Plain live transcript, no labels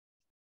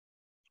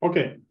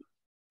Okay.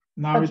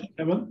 Now Okay. it's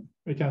 7.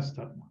 We can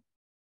start.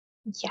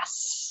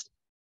 Yes.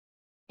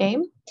 Okay.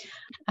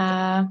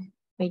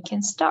 We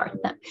can start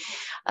now.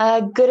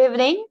 Good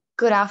evening,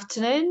 good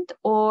afternoon,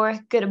 or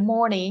good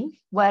morning,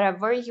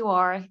 wherever you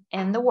are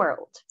in the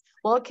world.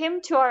 Welcome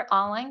to our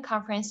online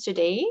conference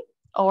today,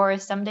 or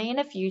someday in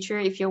the future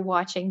if you're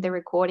watching the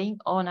recording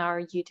on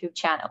our YouTube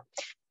channel.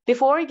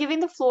 Before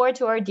giving the floor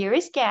to our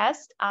dearest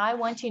guest, I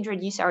want to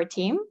introduce our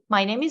team.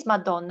 My name is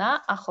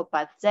Madonna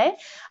Akhopadze.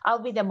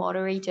 I'll be the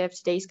moderator of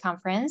today's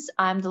conference.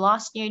 I'm the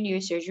last year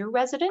neurosurgery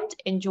resident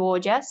in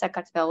Georgia,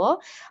 Sakartvelo.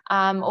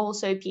 I'm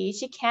also a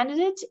PhD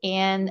candidate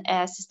and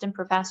assistant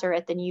professor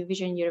at the New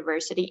Vision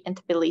University in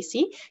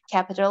Tbilisi,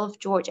 capital of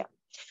Georgia.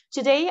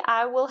 Today,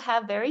 I will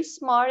have very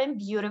smart and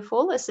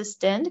beautiful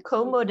assistant,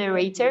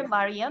 co-moderator,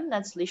 Mariam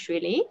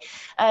Nazlishvili.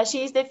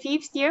 She is the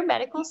 5th year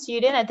medical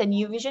student at the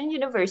New Vision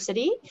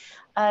University.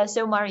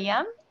 So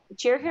Mariam,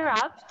 cheer her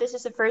up. This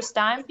is the first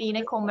time being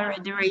a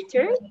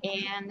co-moderator.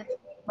 And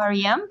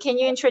Mariam, can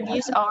you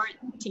introduce our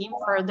team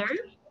further?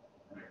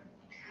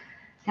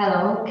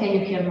 Hello, can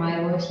you hear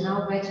my voice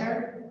now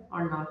better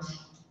or not?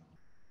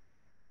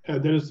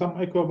 There is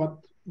some echo, but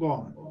go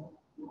on.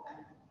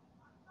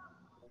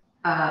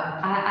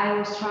 I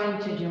was trying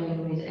to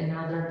join with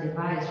another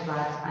device,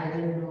 but I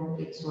don't know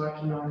if it's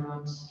working or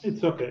not.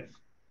 It's okay.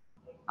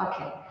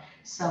 Okay,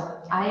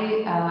 so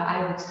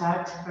I would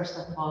start first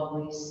of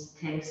all with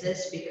thanks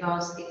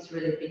because it's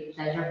really a big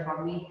pleasure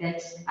for me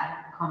that I'm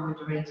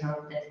co-moderator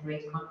of that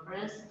great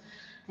conference.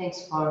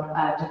 Thanks for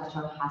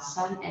Dr.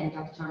 Hassan and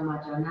Dr.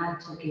 Madonna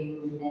to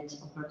giving me that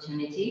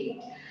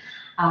opportunity.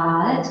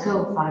 Let's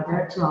go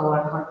further to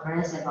our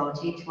conference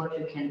about it. What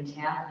we can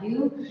tell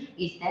you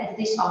is that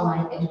these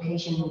online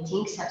education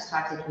meetings have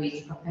started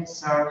with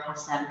Professor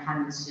Hassan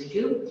Carmen,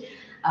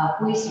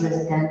 who is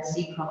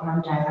residency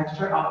program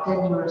director of the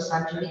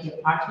neurosurgery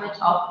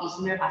department of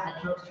İzmir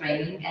Atatürk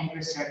Training and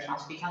Research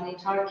Hospital in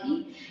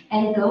Turkey,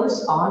 and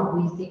goes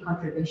on with the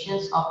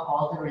contributions of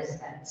all the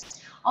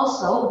residents.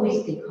 Also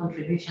with the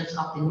contributions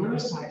of the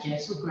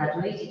neurosurgeons who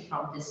graduated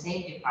from the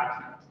same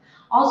department.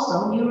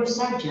 Also,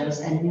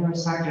 neurosurgeons and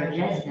neurosurgery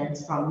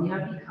residents from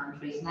nearby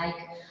countries like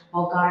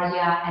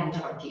Bulgaria and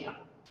Georgia.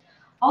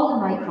 All the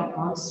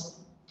microphones,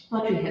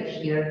 what we have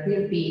here,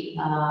 will be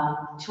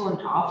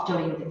turned off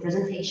during the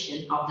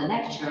presentation of the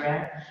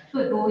lecturer to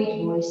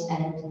avoid voice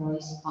and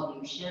noise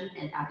pollution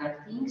and other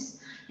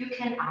things. You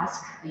can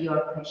ask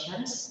your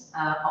questions,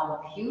 all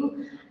of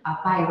you,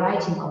 by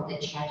writing on the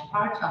chat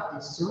part of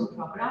the Zoom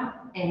program,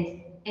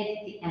 and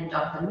at the end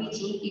of the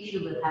meeting, if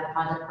you will have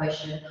other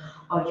questions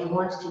or you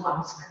want to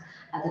ask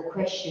the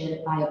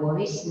question by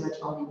voice, not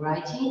only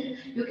writing,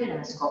 you can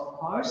ask, of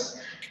course,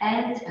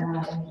 and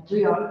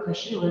your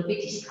question will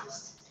be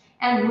discussed.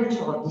 And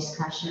mutual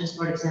discussions,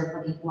 for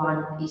example, if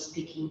one is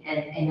speaking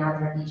and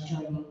another is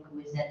joining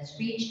with that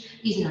speech,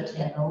 is not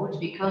allowed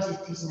because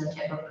it is not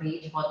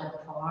appropriate for the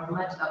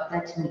format of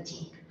that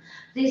meeting.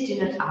 Please do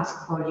not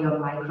ask for your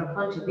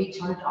microphone to be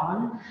turned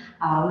on.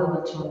 We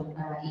will turn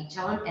it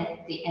on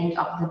at the end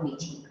of the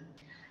meeting.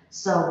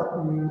 So,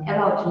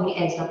 about me,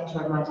 as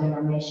Dr.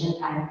 Madonna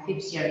mentioned, I'm a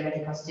 5th year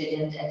medical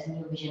student at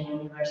New Vision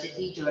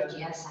University,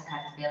 Georgia,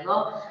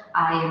 Sakartvelo.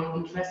 I am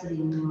interested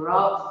in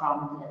neuro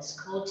from the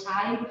school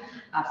time,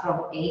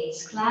 from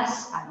 8th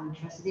class. I'm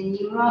interested in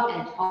neuro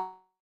and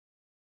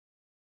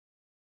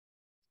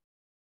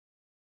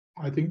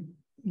I think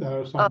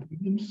there are some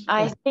problems.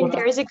 I think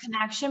there is a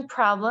connection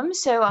problem,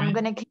 so I'm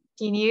going to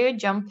continue,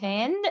 jump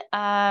in.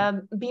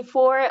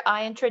 Before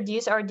I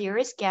introduce our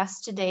dearest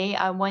guest today,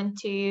 I want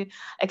to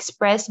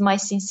express my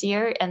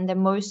sincere and the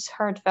most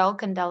heartfelt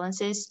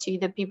condolences to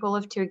the people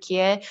of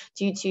Turkey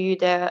due to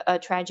the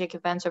tragic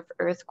events of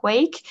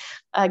earthquake.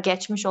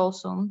 Geçmiş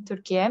olsun,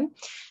 Türkiye.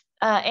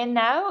 And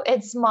now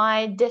it's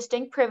my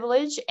distinct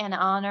privilege and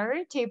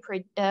honor to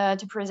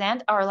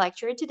present our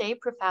lecturer today,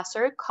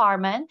 Professor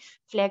Carmen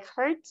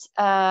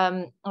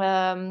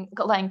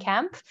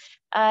Vleggeert-Lankamp.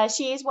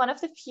 She is one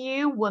of the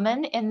few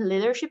women in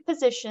leadership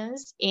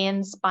positions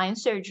in spine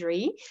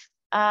surgery.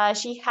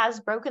 She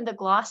has broken the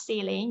glass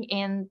ceiling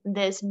in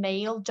this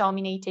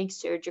male-dominated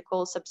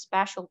surgical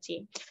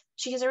subspecialty.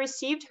 She has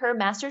received her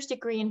master's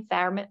degree in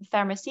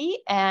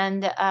pharmacy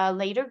and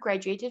later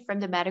graduated from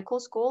the medical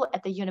school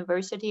at the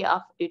University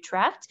of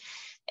Utrecht.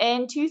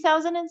 In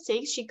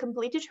 2006, she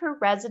completed her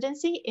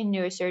residency in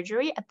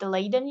neurosurgery at the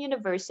Leiden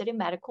University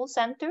Medical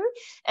Center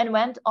and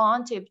went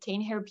on to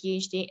obtain her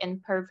PhD in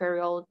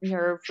peripheral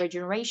nerve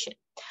regeneration.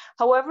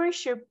 However,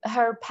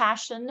 her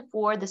passion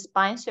for the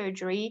spine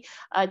surgery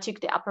took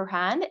the upper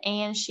hand,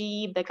 and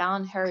she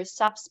began her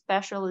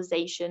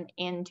subspecialization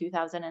in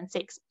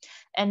 2006.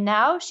 And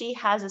now she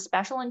has a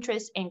special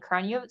interest in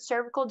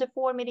craniocervical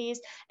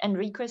deformities and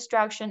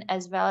reconstruction,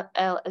 as well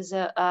as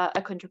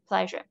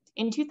achondroplasia.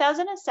 In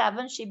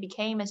 2007, she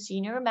became a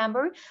senior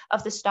member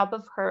of the staff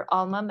of her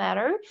alma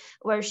mater,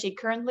 where she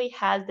currently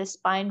has the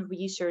spine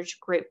research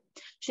group.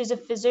 She's a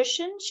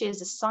physician, she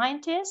is a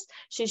scientist,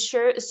 she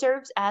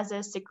serves as a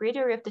the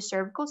secretary of the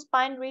Cervical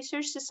Spine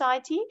Research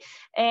Society,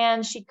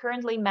 and she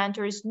currently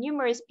mentors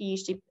numerous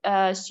PhD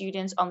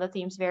students on the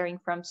themes varying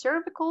from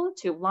cervical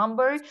to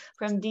lumbar,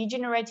 from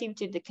degenerative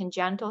to the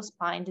congenital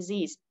spine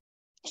disease.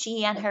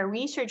 She and her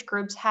research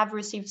groups have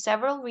received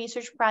several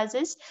research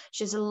prizes.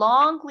 She has a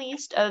long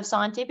list of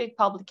scientific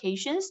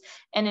publications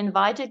and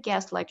invited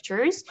guest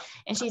lectures,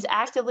 and she's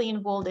actively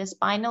involved in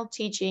spinal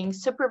teaching,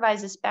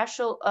 supervises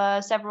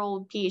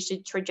several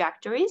PhD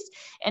trajectories,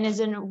 and is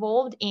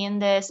involved in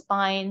the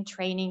spine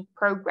training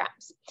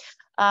programs.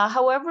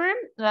 However,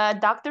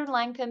 Dr.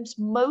 Lankamp's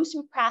most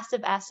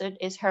impressive asset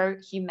is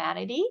her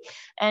humanity,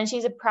 and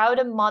she's a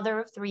proud mother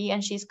of 3,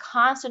 and she's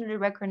constantly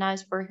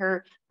recognized for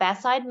her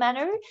bedside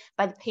manner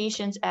by the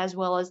patients as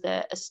well as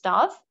the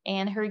staff,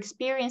 and her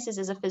experiences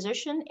as a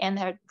physician and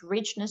her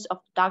richness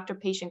of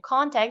doctor-patient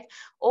contact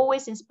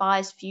always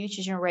inspires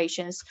future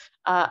generations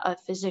of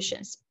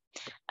physicians.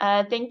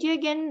 Thank you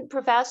again,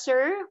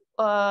 Professor,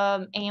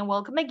 and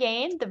welcome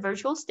again. The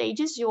virtual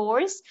stage is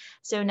yours.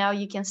 So now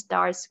you can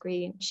start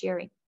screen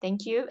sharing.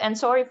 Thank you. And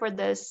sorry for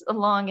this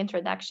long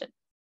introduction.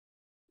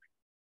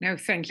 No,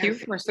 thank you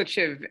for such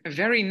a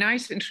very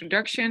nice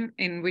introduction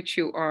in which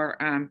you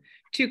are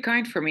too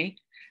kind for me.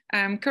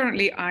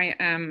 Currently, I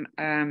am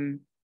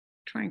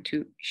trying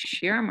to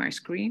share my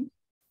screen.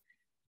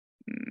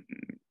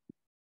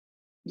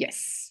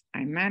 Yes,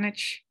 I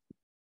manage.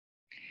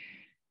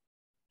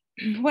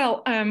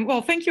 Well,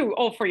 thank you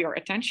all for your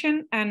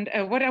attention. And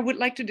what I would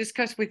like to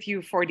discuss with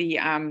you for the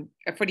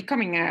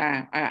coming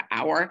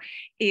hour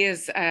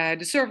is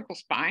the cervical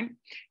spine,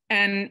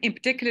 and in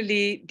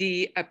particularly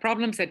the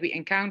problems that we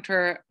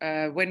encounter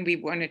when we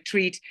want to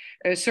treat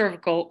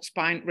cervical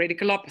spine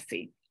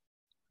radiculopathy.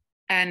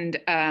 And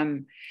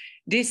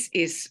this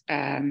is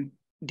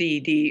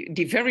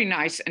the very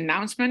nice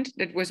announcement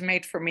that was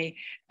made for me.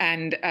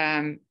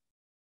 And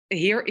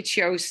here it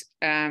shows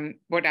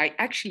what I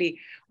actually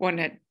want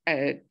to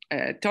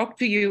talk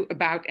to you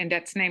about, and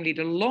that's namely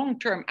the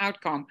long-term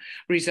outcome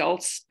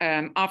results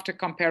after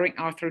comparing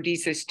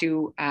arthrodesis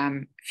to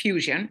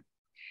fusion.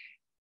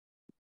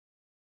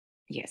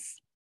 Yes.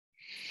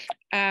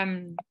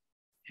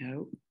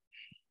 No.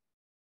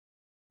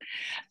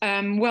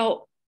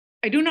 Well,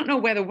 I do not know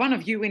whether one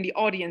of you in the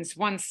audience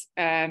once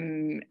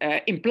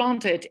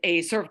implanted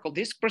a cervical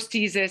disc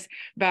prosthesis,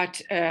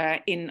 but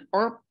in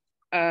our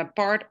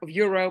part of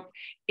Europe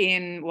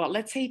in, well,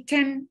 let's say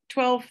 10,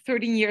 12,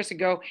 13 years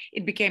ago,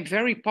 it became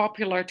very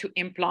popular to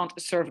implant a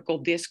cervical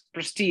disc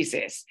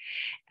prosthesis.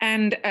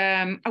 And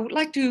I would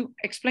like to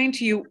explain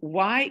to you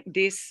why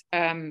this,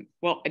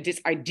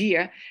 this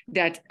idea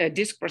that a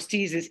disc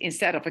prosthesis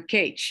instead of a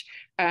cage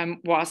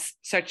was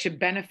such a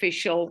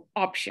beneficial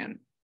option.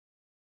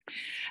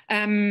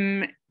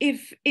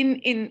 If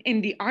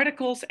in the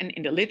articles and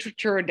in the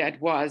literature that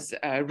was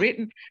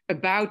written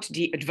about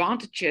the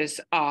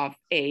advantages of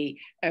a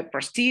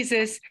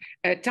prosthesis,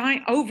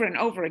 time over and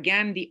over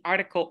again, the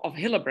article of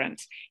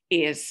Hillebrand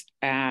is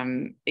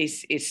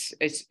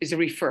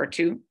referred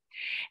to.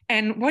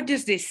 And what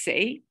does this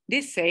say?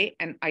 This say,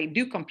 and I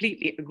do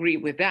completely agree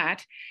with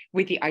that,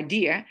 with the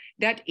idea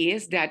that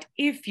is that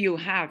if you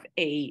have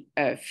a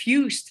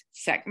fused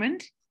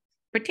segment,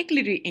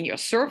 particularly in your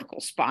cervical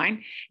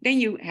spine, then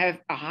you have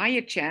a higher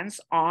chance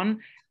on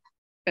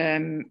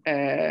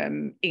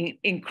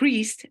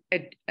increased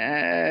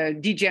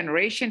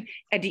degeneration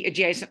at the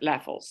adjacent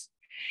levels.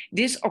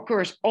 This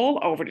occurs all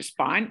over the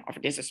spine, or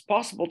this is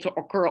possible to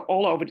occur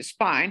all over the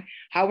spine.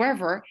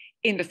 However,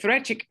 in the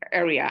thoracic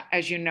area,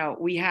 as you know,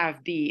 we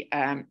have the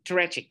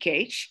thoracic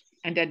cage,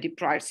 and that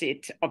deprives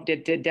it of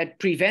that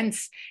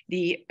prevents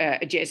the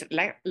adjacent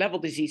level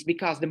disease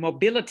because the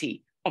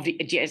mobility of the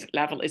adjacent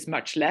level is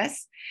much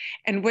less.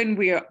 And when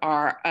we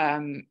are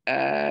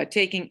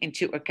taking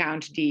into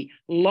account the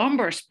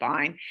lumbar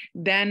spine,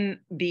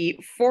 then the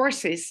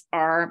forces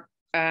are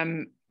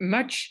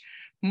much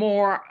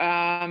more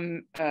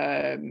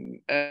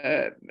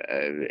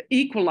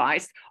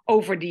equalized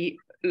over the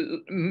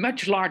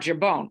much larger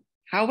bone.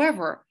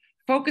 However,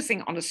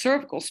 focusing on the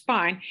cervical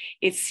spine,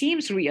 it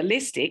seems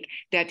realistic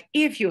that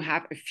if you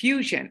have a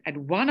fusion at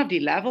one of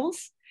the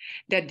levels,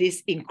 that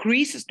this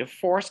increases the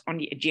force on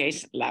the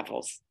adjacent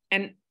levels.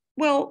 And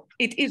well,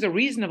 it is a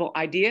reasonable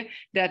idea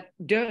that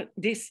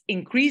this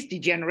increased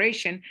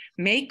degeneration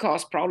may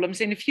cause problems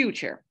in the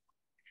future.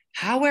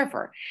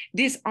 However,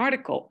 this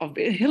article of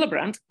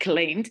Hillebrand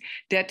claimed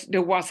that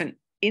there was an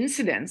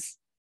incidence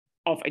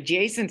of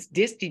adjacent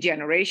disc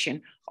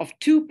degeneration of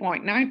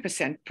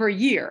 2.9% per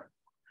year.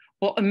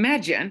 Well,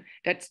 imagine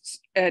that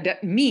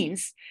that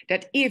means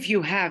that if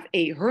you have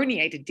a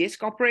herniated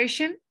disc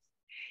operation,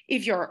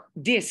 if your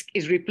disc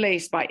is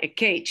replaced by a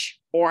cage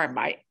or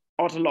by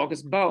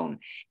autologous bone,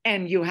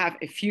 and you have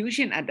a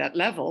fusion at that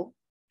level,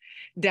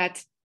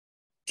 that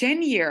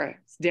 10 years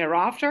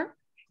thereafter,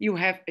 you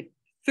have a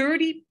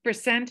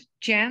 30%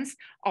 chance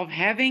of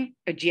having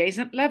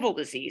adjacent level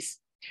disease.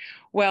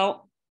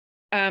 Well,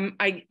 I'm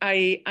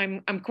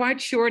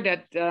quite sure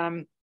that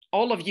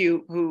all of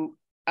you who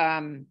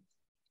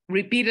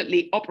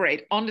repeatedly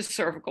operate on the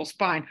cervical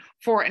spine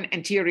for an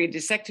anterior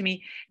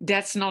discectomy,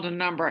 that's not a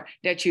number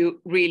that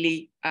you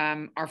really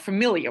are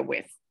familiar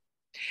with.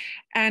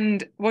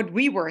 And what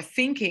we were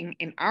thinking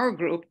in our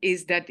group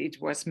is that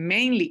it was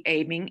mainly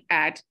aiming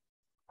at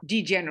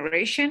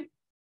degeneration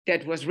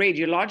that was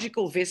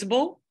radiological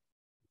visible,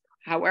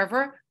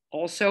 however,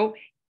 also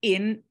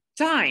in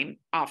time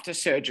after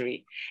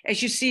surgery.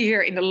 As you see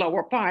here in the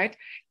lower part,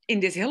 in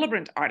this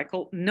Hillebrand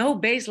article, no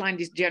baseline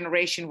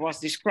degeneration was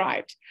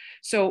described.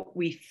 So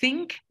we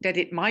think that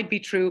it might be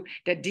true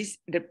that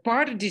the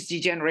part of this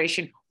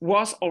degeneration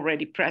was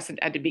already present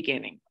at the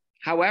beginning.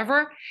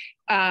 However,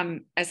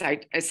 as I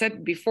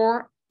said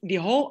before, the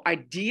whole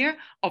idea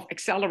of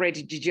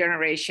accelerated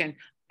degeneration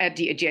at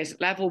the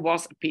adjacent level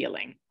was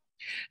appealing.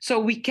 So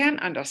we can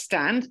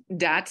understand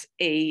that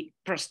a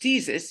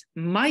prosthesis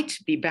might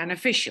be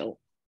beneficial.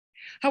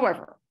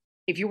 However,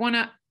 if you want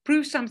to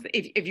prove something,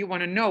 if you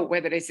want to know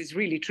whether this is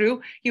really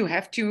true, you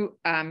have to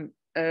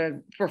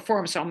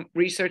perform some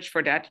research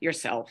for that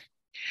yourself.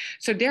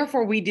 So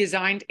therefore, we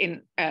designed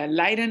in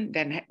Leiden,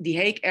 then the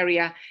Hague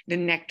area, the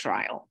NECK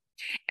trial.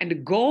 And the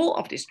goal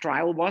of this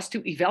trial was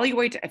to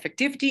evaluate the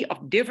effectivity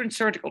of different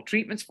surgical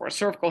treatments for a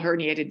cervical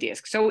herniated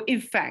disc. So in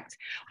fact,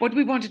 what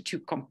we wanted to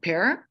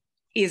compare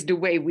is the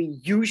way we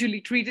usually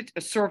treated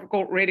a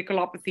cervical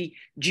radiculopathy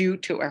due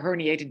to a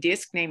herniated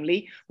disc,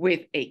 namely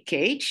with a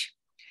cage.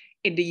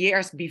 In the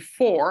years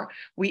before,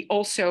 we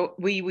also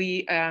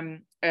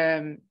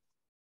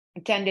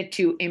tended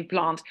to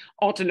implant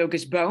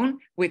autologous bone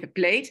with a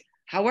plate.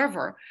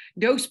 However,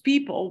 those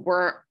people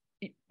were,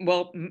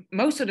 well,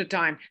 most of the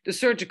time, the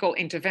surgical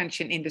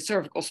intervention in the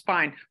cervical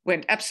spine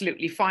went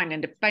absolutely fine,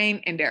 and the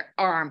pain in their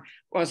arm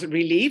was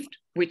relieved,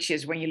 which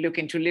is, when you look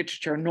into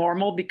literature,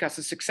 normal, because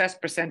the success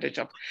percentage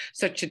of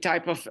such a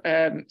type of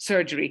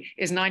surgery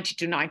is 90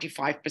 to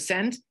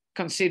 95%,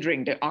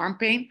 considering the arm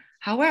pain.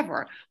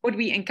 However, what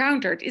we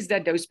encountered is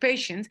that those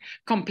patients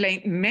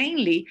complained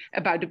mainly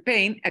about the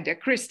pain at their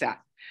crista.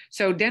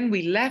 So then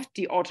we left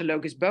the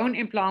autologous bone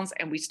implants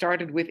and we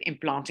started with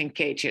implanting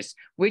cages,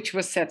 which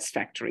was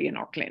satisfactory in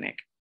our clinic.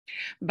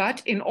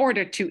 But in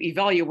order to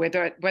evaluate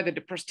whether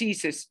the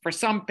prosthesis for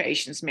some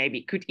patients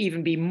maybe could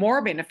even be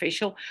more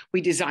beneficial,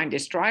 we designed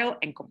this trial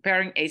and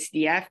comparing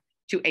ACDF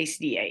to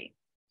ACDA.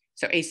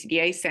 So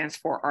ACDA stands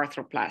for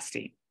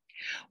arthroplasty.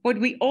 What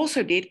we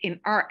also did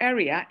in our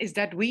area is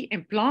that we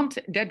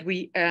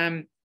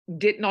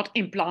did not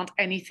implant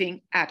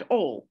anything at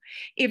all.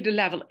 If the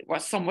level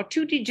was somewhat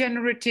too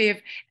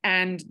degenerative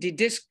and the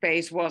disc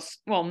space was,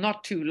 well,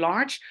 not too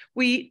large,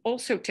 we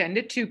also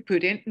tended to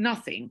put in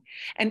nothing.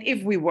 And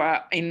if we were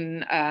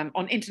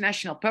on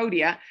international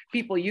podia,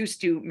 people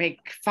used to make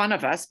fun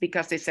of us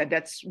because they said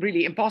that's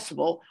really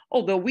impossible,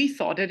 although we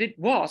thought that it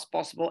was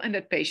possible and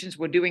that patients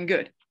were doing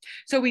good.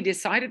 So we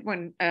decided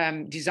when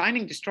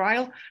designing this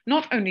trial,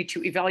 not only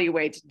to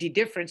evaluate the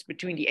difference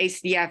between the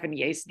ACDF and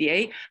the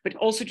ACDA, but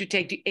also to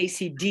take the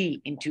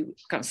ACD into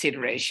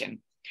consideration.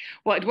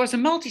 Well, it was a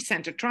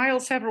multi-center trial,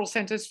 several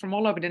centers from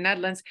all over the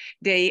Netherlands.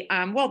 They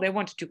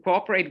wanted to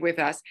cooperate with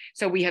us.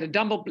 So we had a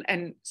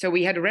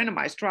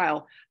randomized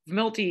trial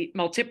of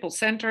multiple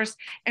centers,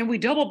 and we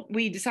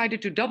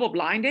decided to double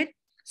blind it.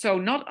 So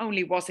not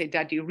only was it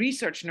that the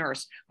research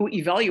nurse who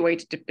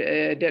evaluated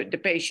the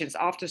patients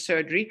after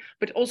surgery,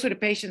 but also the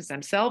patients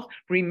themselves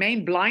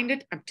remained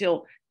blinded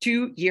until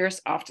 2 years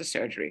after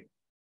surgery.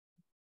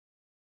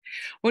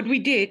 What we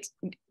did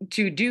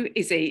to do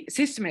is a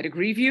systematic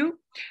review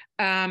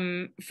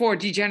for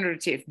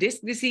degenerative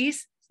disc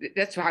disease.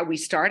 That's how we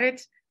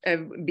started.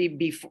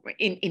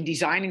 In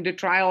designing the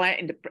trial,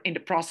 in the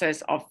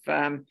process of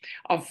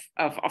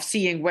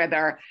seeing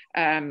whether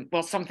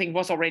something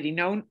was already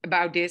known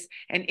about this.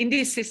 And in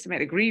this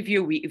systematic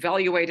review, we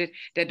evaluated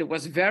that there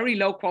was very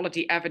low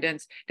quality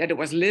evidence that there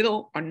was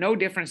little or no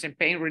difference in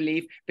pain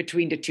relief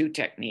between the two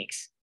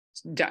techniques.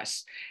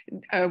 Thus,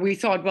 we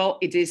thought, well,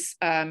 it's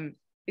a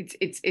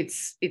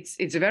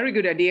very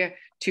good idea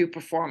to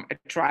perform a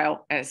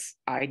trial as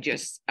I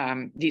just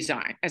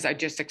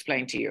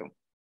explained to you.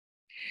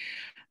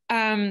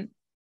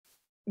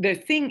 The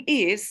thing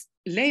is,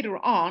 later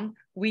on,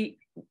 we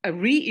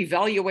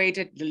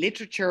re-evaluated the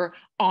literature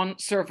on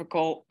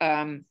cervical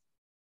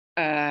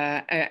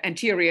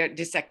anterior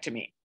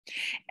discectomy.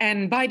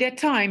 And by that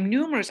time,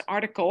 numerous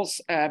articles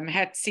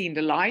had seen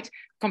the light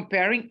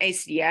comparing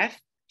ACDF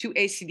to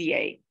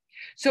ACDA.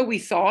 So we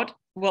thought,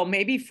 well,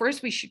 maybe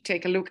first we should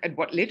take a look at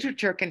what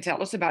literature can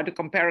tell us about the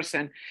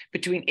comparison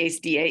between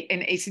ACDA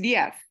and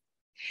ACDF.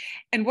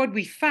 And what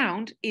we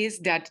found is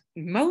that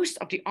most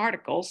of the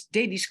articles,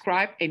 they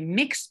describe a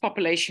mixed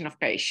population of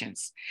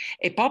patients,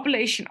 a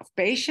population of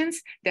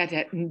patients that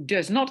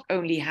does not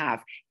only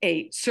have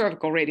a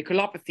cervical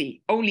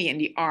radiculopathy only in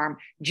the arm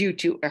due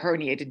to a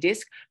herniated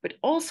disc, but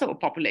also a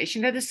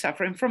population that is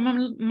suffering from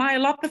a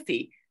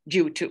myelopathy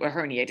due to a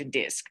herniated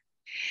disc.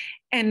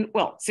 And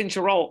well, since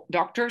you're all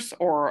doctors,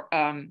 or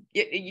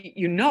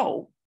you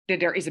know that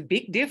there is a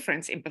big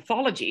difference in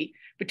pathology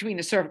between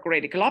a cervical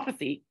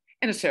radiculopathy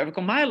and a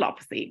cervical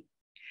myelopathy.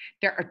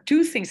 There are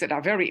two things that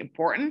are very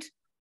important.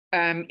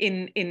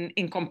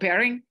 in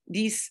comparing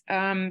these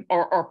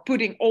or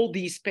putting all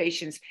these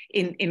patients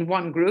in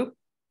one group.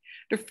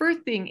 The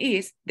first thing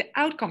is the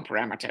outcome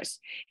parameters.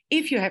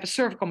 If you have a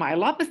cervical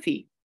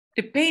myelopathy,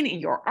 the pain in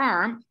your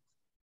arm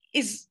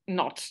is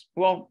not,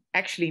 well,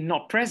 actually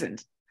not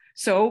present.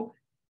 So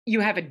you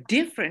have a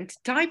different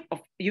type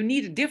of, you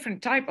need a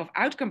different type of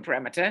outcome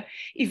parameter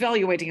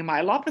evaluating a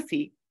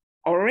myelopathy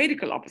or a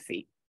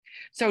radiculopathy.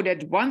 So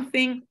that's one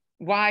thing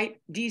why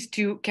these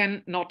two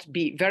cannot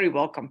be very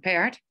well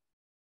compared.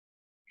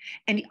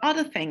 And the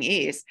other thing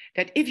is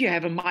that if you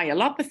have a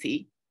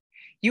myelopathy,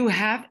 you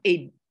have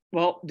a,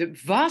 well, the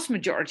vast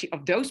majority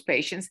of those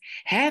patients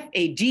have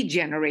a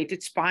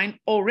degenerated spine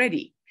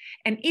already.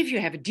 And if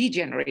you have a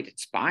degenerated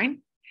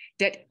spine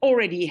that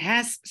already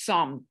has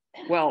some,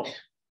 well,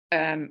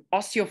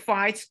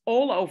 osteophytes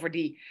all over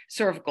the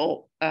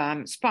cervical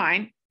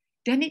spine,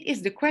 then it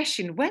is the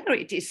question whether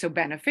it is so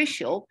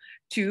beneficial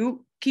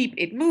to keep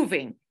it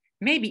moving.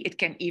 Maybe it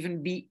can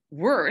even be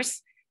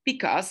worse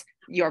because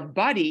your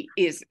body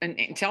is an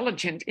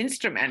intelligent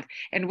instrument.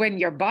 And when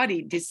your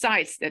body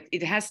decides that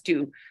it has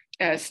to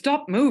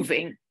stop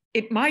moving,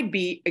 it might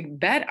be a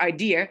bad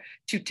idea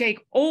to take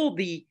all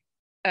the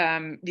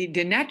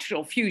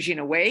natural fusion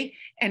away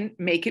and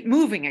make it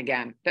moving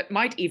again. That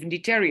might even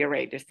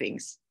deteriorate the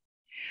things.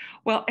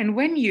 Well, and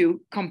when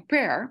you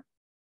compare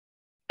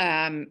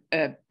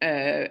myelopathy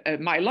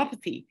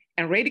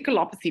and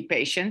radiculopathy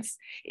patients,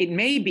 it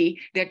may be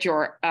that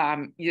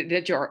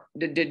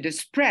the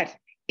spread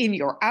in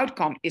your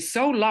outcome is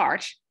so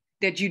large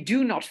that you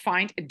do not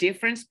find a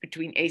difference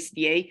between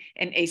ACDA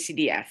and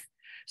ACDF.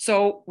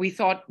 So we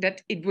thought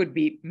that it would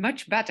be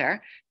much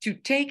better to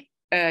take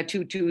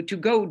to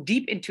go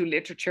deep into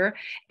literature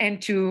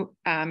and to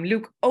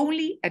look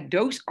only at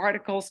those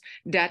articles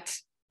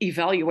that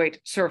evaluate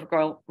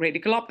cervical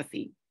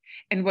radiculopathy.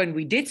 And when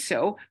we did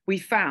so, we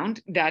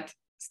found that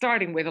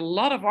starting with a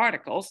lot of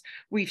articles,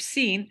 we've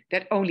seen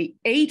that only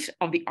 8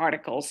 of the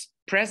articles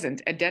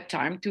present at that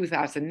time,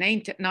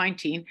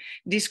 2019,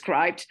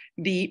 described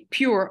the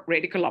pure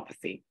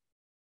radiculopathy.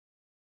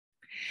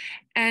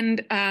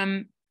 And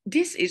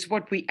this is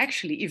what we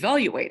actually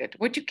evaluated.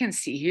 What you can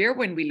see here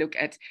when we look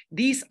at,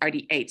 these are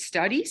the 8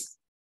 studies.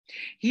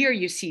 Here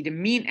you see the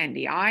mean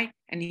NDI,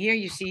 and here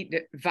you see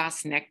the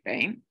VAS neck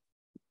pain.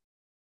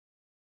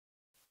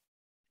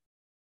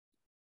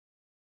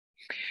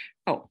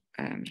 Oh,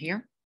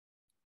 here.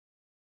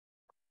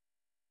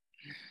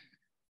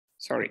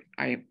 Sorry,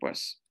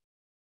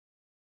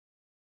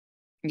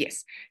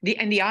 yes, the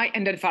NDI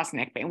and the VAS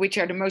neck pain, which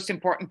are the most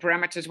important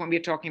parameters when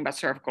we're talking about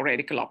cervical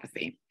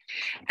radiculopathy.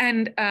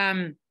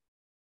 And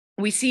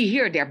we see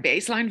here their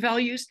baseline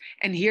values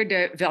and here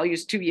the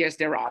values 2 years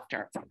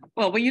thereafter.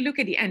 Well, when you look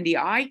at the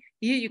NDI,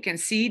 here you can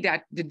see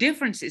that the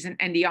differences in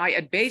NDI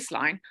at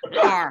baseline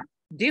are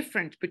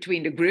different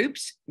between the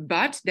groups,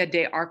 but that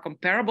they are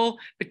comparable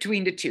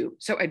between the two.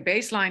 So at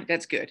baseline,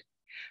 that's good.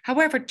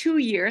 However, 2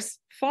 years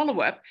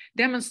follow-up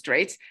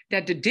demonstrates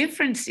that the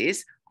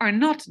differences are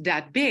not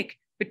that big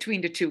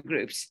between the two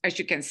groups, as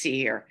you can see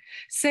here.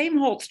 Same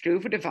holds true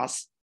for the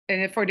VAS.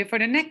 For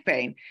the neck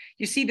pain,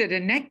 you see that the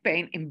neck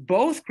pain in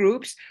both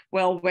groups,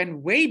 well, went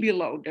way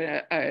below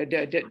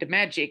the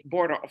magic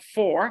border of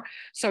 4.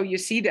 So you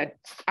see that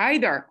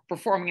either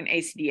performing an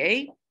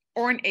ACDA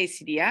or an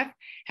ACDF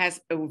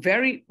has a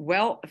very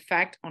well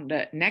effect on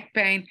the neck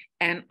pain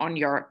and on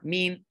your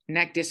mean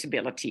neck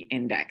disability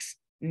index.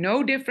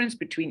 No difference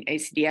between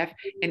ACDF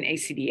and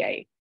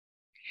ACDA.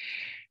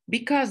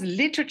 Because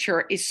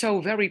literature is so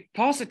very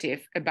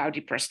positive about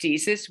the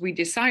prosthesis, we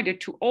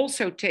decided to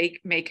also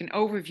make an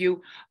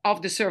overview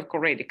of the cervical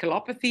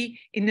radiculopathy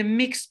in the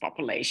mixed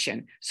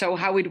population. So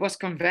how it was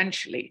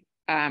conventionally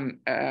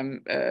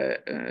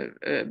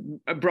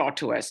brought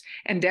to us.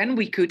 And then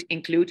we could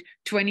include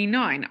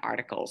 29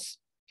 articles.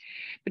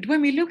 But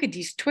when we look at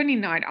these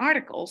 29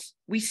 articles,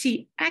 we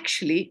see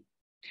actually,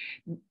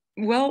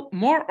 well,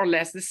 more or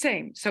less the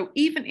same. So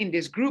even in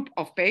this group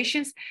of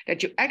patients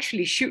that you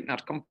actually should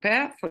not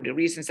compare for the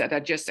reasons that I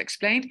just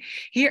explained,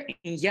 here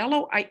in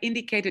yellow, I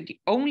indicated the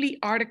only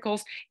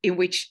articles in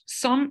which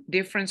some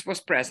difference was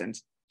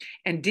present.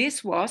 And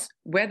this was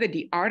whether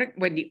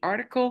when the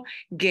article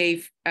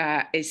gave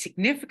a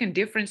significant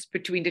difference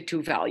between the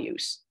two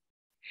values.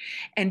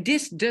 And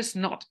this does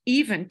not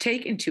even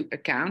take into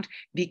account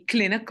the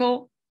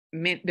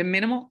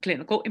minimal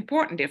clinical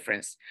important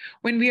difference.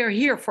 When we are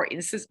here, for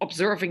instance,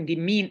 observing the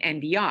mean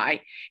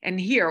NDI, and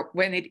here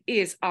when it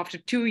is after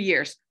 2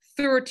 years,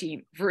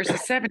 13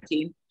 versus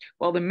 17,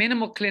 well, the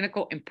minimal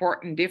clinical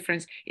important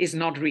difference is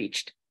not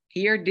reached.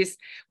 Here,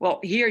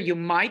 here you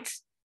might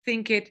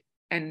think it,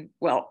 and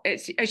well,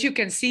 as you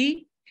can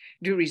see,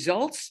 the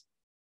results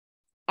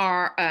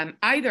are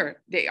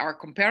either they are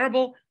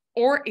comparable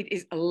or it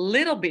is a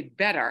little bit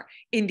better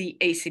in the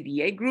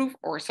ACDA group,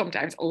 or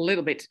sometimes a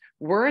little bit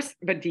worse,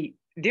 but the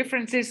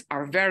differences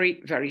are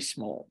very, very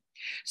small.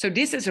 So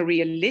this is a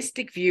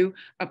realistic view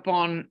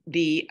upon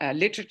the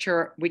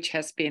literature which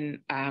has been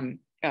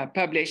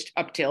published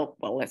up till,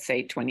 well, let's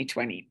say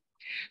 2020.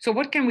 So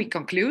what can we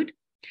conclude?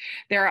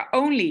 There are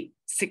only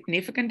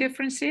significant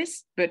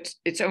differences, but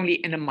it's only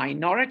in a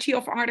minority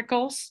of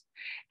articles.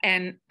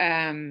 And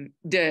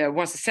there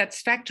was a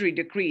satisfactory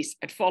decrease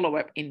at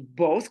follow-up in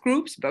both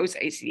groups, both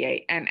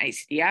ACDA and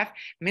ACDF.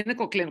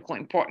 Minimal clinical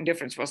important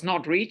difference was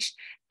not reached.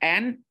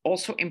 And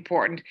also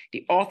important,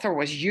 the author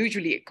was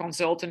usually a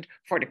consultant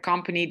for the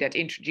company that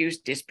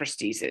introduced this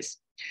prosthesis.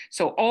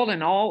 So all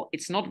in all,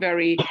 it's not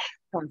very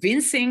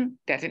convincing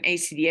that an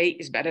ACDA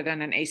is better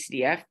than an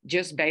ACDF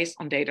just based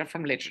on data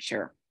from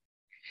literature.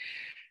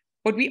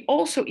 But we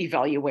also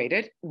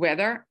evaluated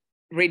whether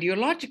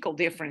radiological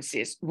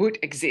differences would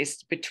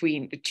exist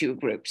between the two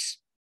groups.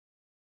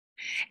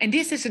 And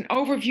this is an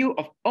overview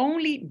of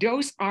only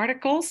those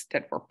articles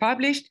that were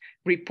published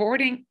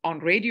reporting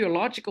on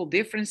radiological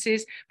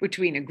differences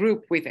between a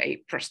group with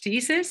a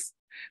prosthesis,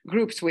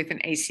 groups with an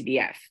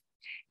ACDF.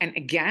 And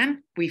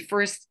again, we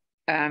first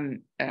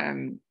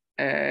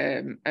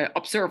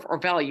observe our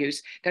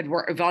values that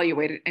were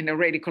evaluated in the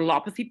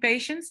radiculopathy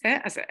patients.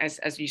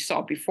 As you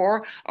saw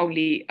before,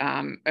 only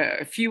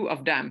a few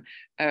of them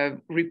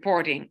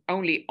reporting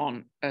only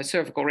on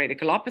cervical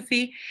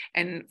radiculopathy.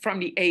 And from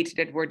the 8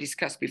 that were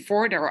discussed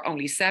before, there are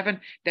only 7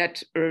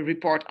 that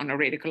report on a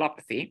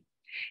radiculopathy.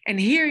 And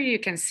here you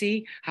can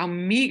see how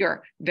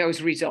meager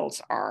those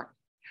results are.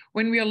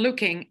 When we are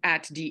looking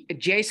at the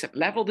adjacent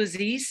level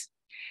disease,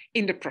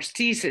 in the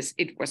prosthesis,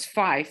 it was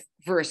 5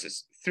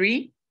 versus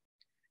 3.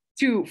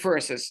 2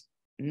 versus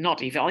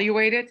not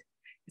evaluated,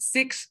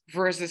 6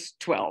 versus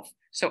 12.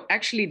 So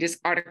actually this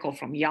article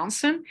from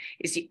Janssen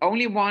is the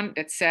only one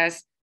that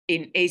says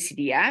in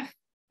ACDF,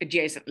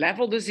 adjacent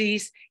level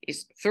disease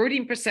is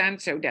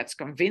 13%. So that's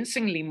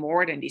convincingly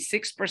more than the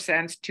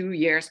 6% 2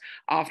 years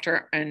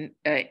after an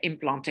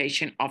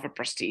implantation of a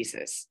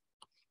prosthesis.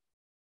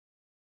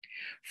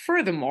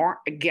 Furthermore,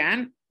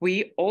 again,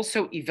 we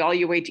also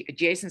evaluate the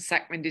adjacent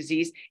segment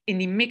disease in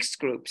the mixed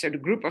group. So the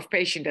group of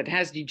patient that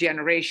has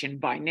degeneration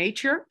by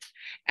nature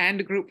and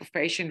the group of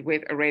patient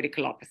with a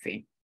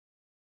radiculopathy.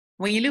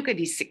 When you look at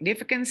these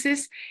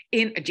significances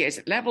in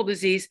adjacent level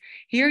disease,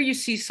 here you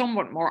see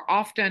somewhat more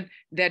often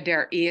that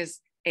there is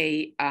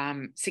a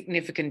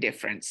significant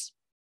difference.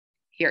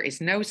 Here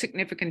is no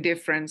significant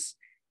difference,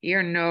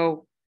 here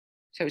no.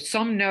 So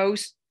some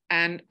no's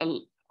and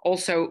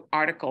also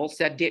articles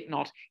that did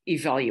not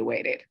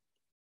evaluate it.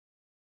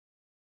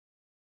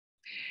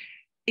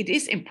 It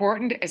is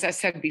important, as I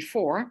said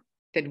before,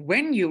 that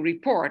when you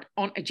report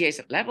on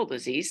adjacent level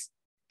disease,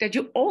 that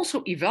you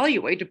also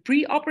evaluate the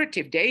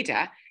preoperative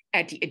data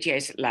at the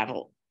adjacent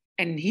level.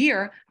 And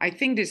here, I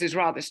think this is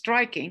rather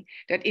striking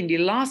that in the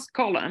last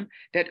column,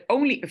 that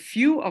only a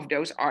few of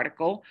those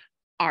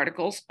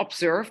articles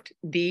observed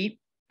the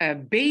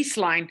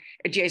baseline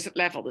adjacent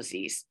level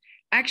disease.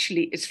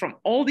 Actually, it's from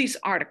all these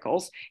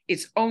articles,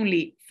 it's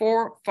only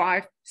 4,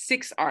 5,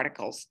 6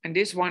 articles, and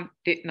this one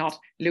did not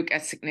look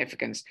at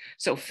significance.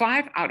 So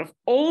 5 out of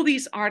all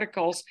these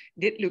articles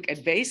did look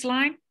at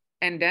baseline,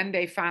 and then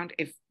they found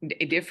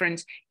a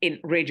difference in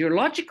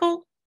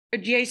radiological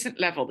adjacent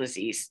level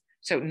disease.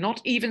 So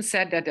not even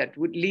said that that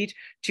would lead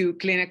to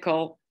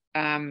clinical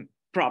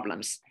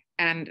problems.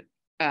 And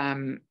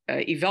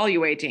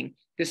evaluating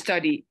the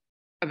study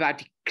about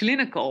the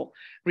clinical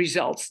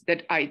results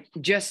that I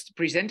just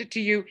presented to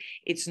you,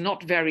 it's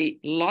not very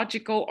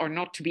logical or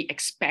not to be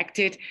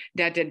expected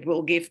that it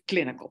will give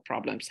clinical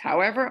problems.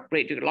 However,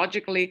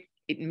 radiologically,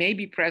 it may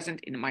be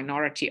present in a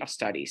minority of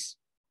studies.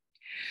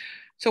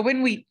 So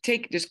when we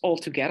take this all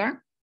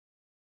together,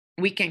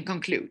 we can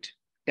conclude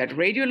that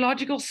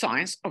radiological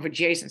signs of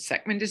adjacent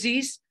segment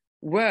disease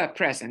were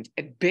present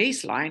at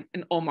baseline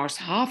in almost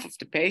half of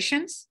the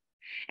patients,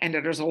 and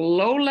that there's a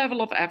low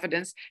level of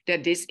evidence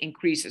that this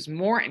increases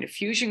more in the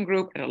fusion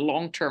group at a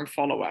long-term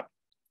follow-up.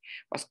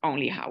 Was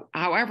only,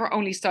 however,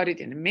 only studied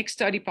in a mixed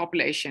study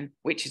population,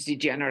 which is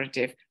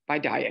degenerative by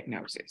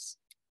diagnosis.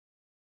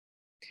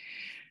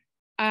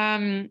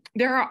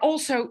 There are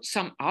also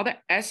some other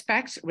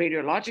aspects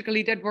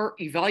radiologically that were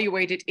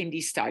evaluated in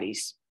these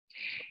studies.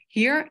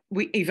 Here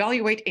we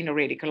evaluate in the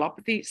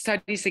radiculopathy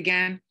studies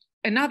again,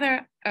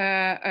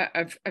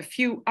 a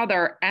few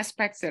other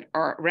aspects that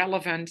are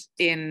relevant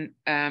in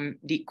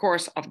the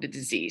course of the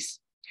disease.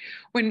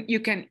 When you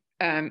can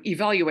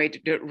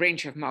evaluate the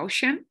range of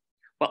motion,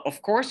 well,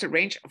 of course, the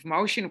range of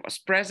motion was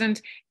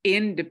present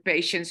in the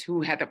patients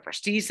who had a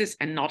prosthesis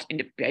and not in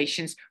the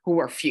patients who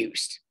were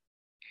fused.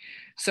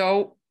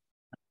 So,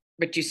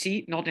 but you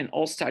see, not in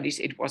all studies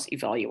it was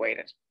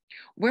evaluated.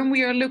 When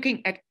we are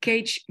looking at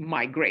cage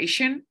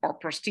migration or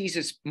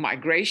prosthesis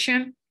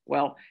migration,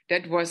 well,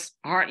 that was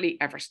hardly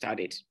ever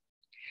studied.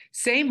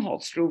 Same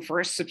holds true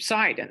for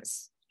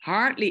subsidence,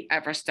 hardly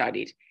ever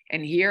studied.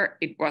 And here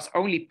it was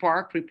only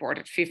PARC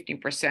reported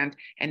 15%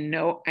 and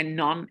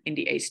none in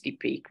the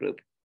HDP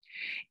group.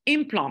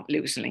 Implant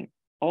loosening,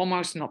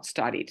 almost not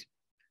studied.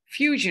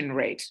 Fusion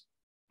rate,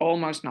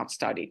 almost not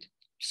studied.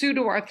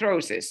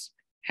 Pseudoarthrosis,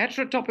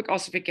 heterotopic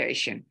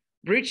ossification,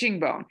 bridging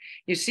bone.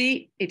 You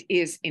see, it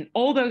is in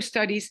all those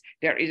studies,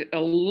 there is a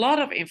lot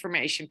of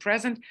information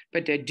present,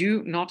 but they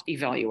do not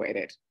evaluate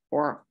it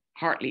or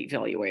hardly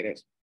evaluate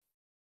it.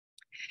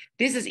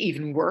 This is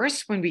even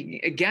worse when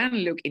we again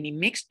look in the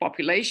mixed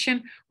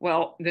population.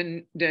 Well,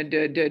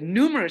 the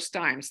numerous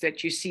times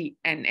that you see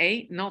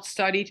NA not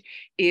studied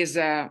is,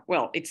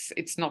 well,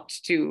 it's not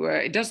too,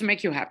 it doesn't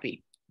make you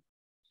happy.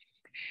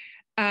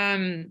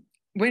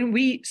 When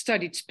we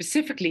studied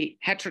specifically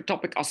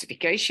heterotopic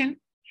ossification,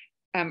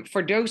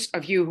 for those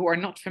of you who are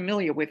not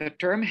familiar with the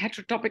term,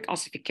 heterotopic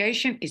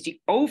ossification is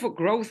the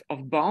overgrowth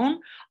of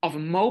bone of a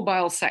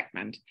mobile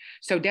segment.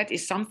 So that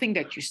is something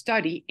that you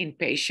study in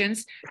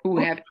patients who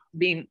have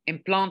been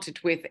implanted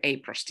with a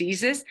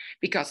prosthesis,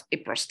 because a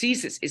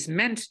prosthesis is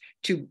meant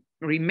to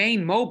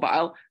remain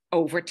mobile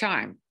over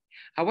time.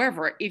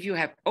 However, if you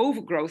have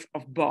overgrowth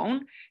of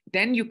bone,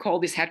 then you call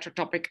this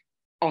heterotopic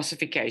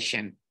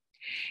ossification.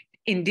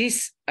 In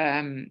this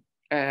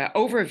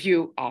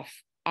overview of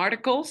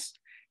articles,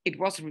 it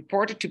was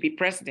reported to be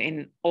present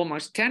in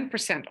almost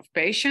 10% of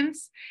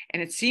patients,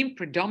 and it seemed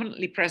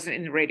predominantly present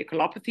in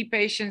radiculopathy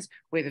patients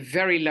with a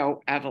very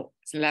low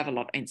level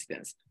of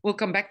incidence. We'll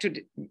come back to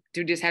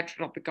this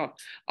heterotopic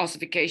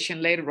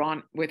ossification later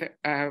on with,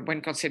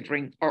 when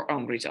considering our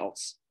own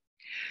results.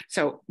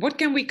 So what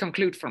can we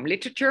conclude from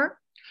literature?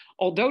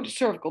 Although the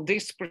cervical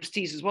disc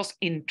prosthesis was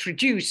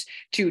introduced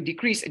to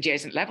decrease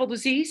adjacent level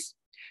disease,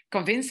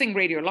 convincing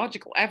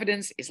radiological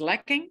evidence is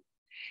lacking.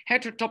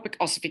 Heterotopic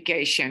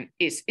ossification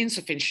is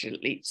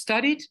insufficiently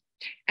studied,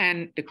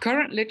 and the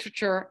current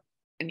literature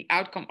and the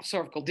outcome of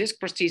cervical disc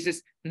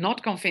prosthesis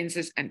not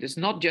convinces and does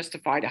not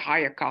justify the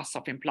higher costs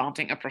of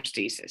implanting a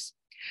prosthesis.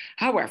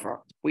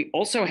 However, we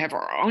also have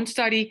our own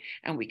study,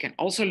 and we can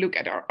also look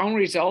at our own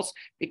results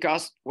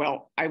because,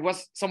 well, I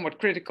was somewhat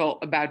critical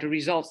about the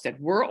results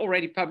that were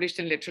already published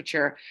in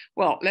literature.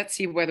 Well, let's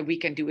see whether we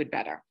can do it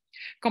better.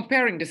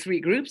 Comparing the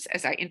three groups,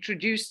 as I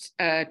introduced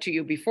to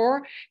you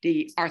before,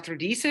 the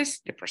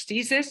arthrodesis, the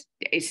prosthesis,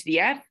 the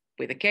ACDF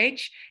with a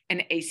cage,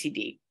 and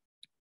ACD.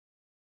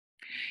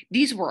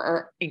 These were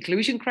our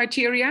inclusion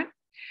criteria.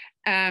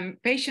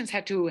 Patients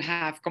had to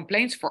have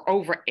complaints for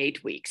over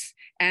 8 weeks.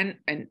 And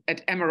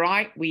at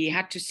MRI, we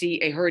had to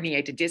see a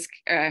herniated disc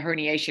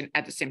herniation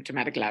at the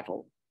symptomatic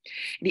level.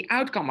 The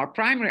outcome, our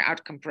primary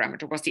outcome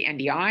parameter was the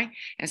NDI,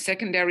 and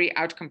secondary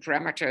outcome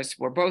parameters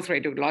were both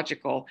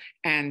radiological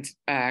and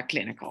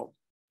clinical.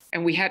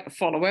 And we had a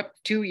follow-up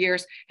 2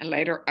 years and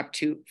later up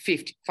to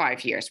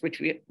 5 years,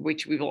 which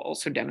we will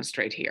also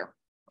demonstrate here.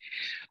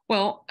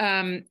 Well,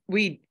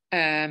 we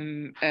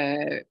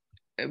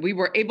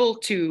were able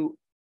to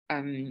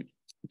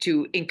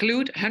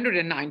include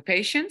 109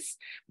 patients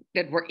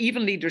that were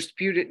evenly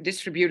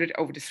distributed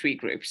over the three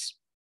groups.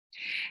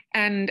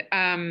 And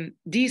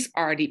these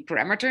are the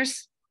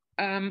parameters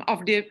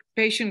of the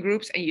patient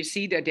groups, and you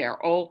see that they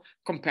are all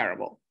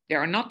comparable. They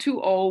are not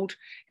too old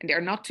and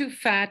they're not too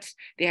fat.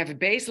 They have a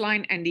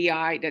baseline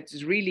NDI that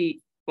is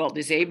really, well,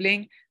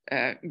 disabling,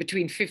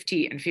 between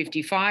 50 and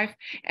 55,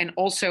 and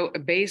also a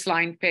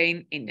baseline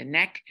pain in the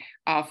neck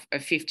of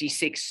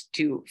 56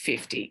 to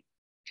 50.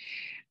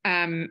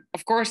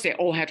 Of course, they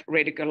all had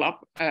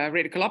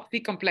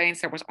radiculopathy complaints.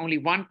 There was only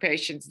one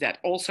patient that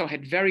also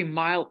had very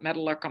mild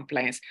medullary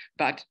complaints,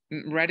 but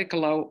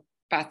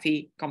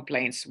radiculopathy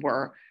complaints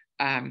were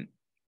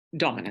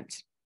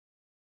dominant.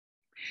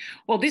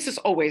 Well, this is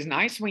always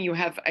nice when you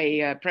have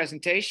a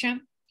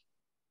presentation.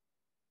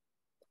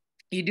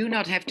 You do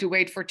not have to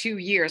wait for 2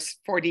 years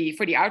for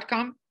the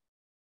outcome.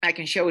 I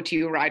can show it to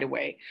you right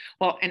away.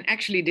 Well, and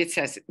actually this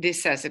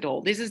says it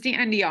all. This is the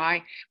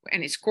NDI,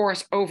 and it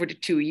scores over the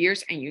 2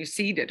 years, and you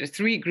see that the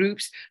three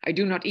groups, I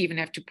do not even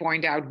have to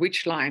point out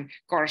which line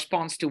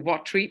corresponds to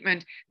what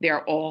treatment.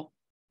 They're all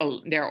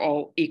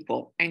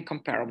equal and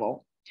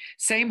comparable.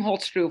 Same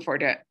holds true for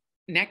the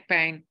neck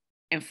pain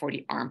and for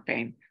the arm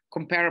pain,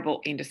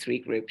 comparable in the three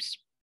groups.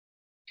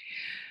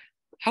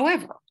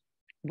 However,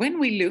 when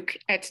we look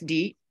at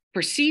the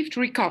perceived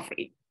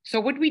recovery, so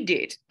what we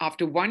did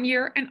after 1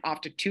 year and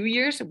after 2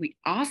 years, we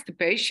asked the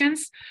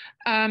patients,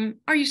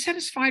 are you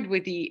satisfied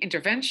with the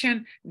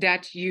intervention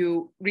that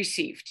you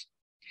received?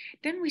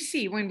 Then we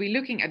see, when we're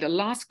looking at the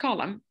last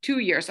column, 2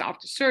 years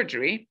after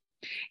surgery,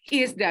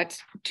 is that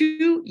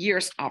 2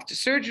 years after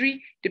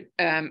surgery,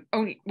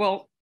 only,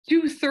 well,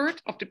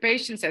 2/3 of the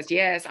patients says,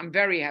 yes, I'm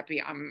very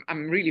happy.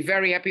 I'm really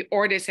very happy.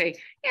 Or they say,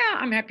 yeah,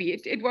 I'm happy.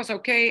 It was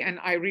okay. And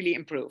I really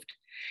improved.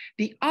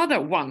 The other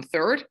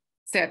 1/3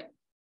 said,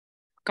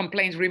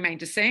 complaints remained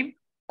the same,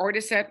 or they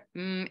said,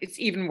 it's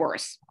even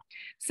worse.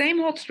 Same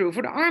holds true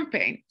for the arm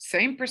pain,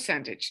 same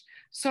percentage.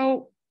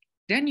 So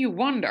then you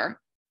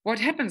wonder, what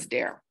happens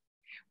there?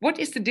 What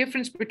is the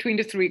difference between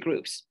the three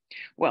groups?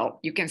 Well,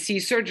 you can see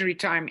surgery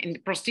time in the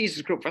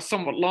prosthesis group was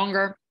somewhat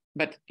longer,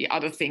 but the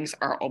other things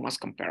are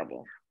almost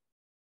comparable.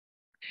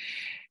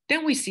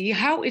 Then we see,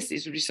 how is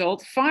this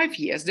result 5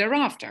 years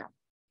thereafter?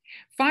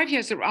 5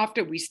 years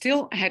thereafter, we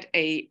still had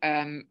a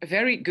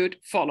very good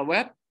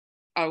follow-up.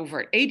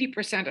 Over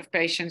 80% of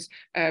patients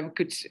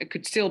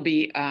could still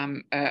be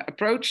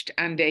approached,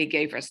 and they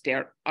gave us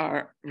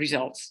our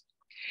results.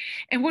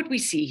 And what we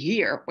see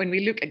here when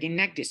we look at the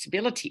neck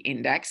disability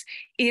index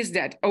is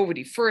that over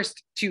the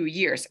first 2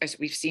 years, as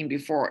we've seen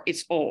before,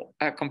 it's all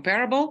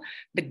comparable.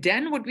 But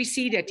then what we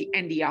see that the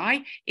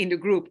NDI in the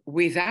group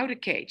without a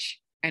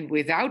cage and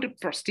without a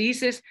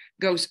prosthesis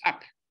goes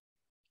up.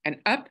 And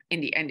up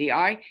in the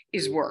NDI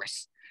is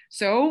worse.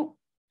 So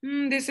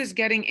this is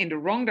getting in the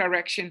wrong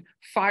direction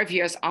 5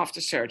 years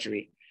after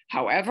surgery.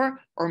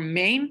 However, our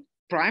main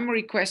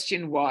primary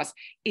question was,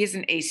 is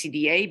an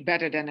ACDA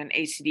better than an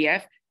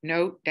ACDF?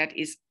 No, that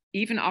is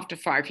even after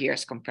 5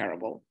 years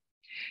comparable.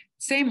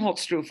 Same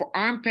holds true for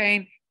arm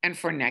pain and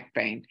for neck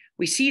pain.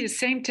 We see the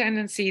same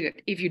tendency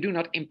that if you do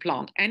not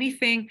implant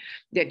anything,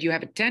 that you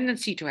have a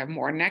tendency to have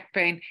more neck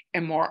pain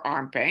and more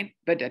arm pain,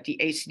 but that the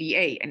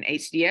ACDA and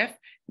ACDF,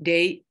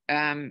 they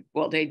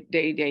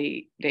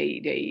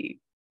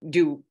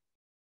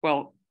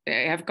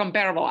have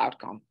comparable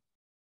outcome.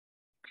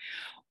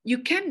 You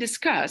can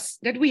discuss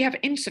that we have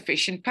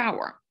insufficient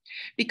power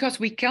because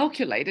we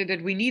calculated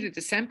that we needed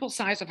a sample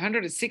size of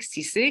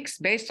 166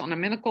 based on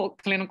a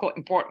clinical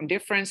important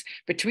difference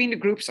between the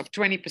groups of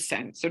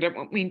 20%. So that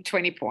would mean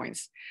 20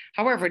 points.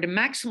 However, the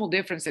maximal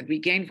difference that we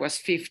gained was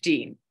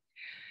 15.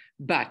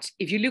 But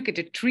if you look at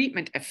the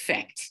treatment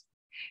effect,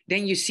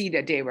 then you see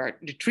that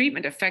the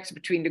treatment effects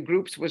between the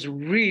groups was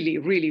really,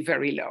 really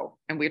very low.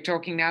 And we're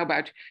talking now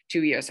about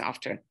 2 years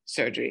after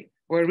surgery.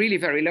 We're really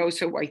very low,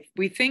 so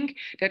we think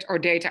that our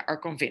data are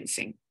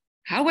convincing.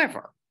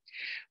 However,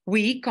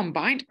 we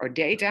combined our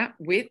data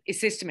with a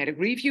systematic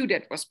review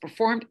that was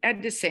performed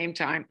at the same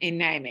time in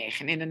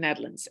Nijmegen in the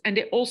Netherlands. And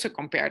they also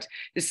compared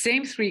the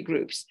same 3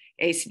 groups,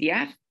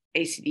 ACDF,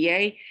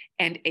 ACDA,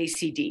 and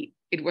ACD.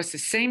 It was the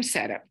same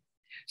setup.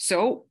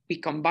 So we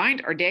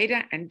combined our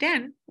data and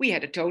then we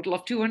had a total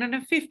of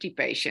 250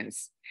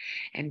 patients.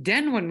 And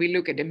then when we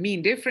look at the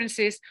mean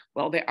differences,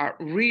 well, they are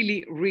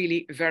really,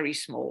 really very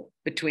small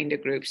between the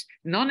groups.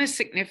 None is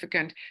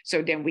significant.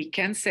 So then we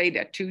can say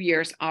that 2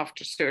 years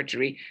after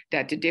surgery,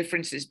 that the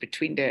differences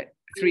between the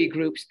 3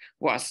 groups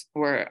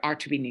are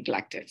to be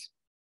neglected.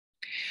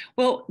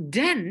 Well,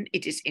 then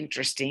it is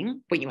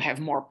interesting when you have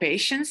more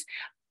patients,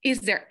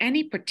 is there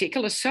any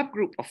particular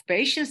subgroup of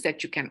patients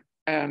that you can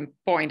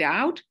point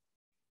out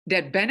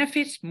that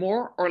benefits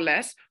more or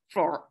less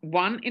for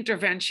one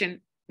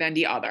intervention than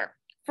the other?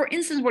 For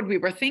instance, what we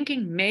were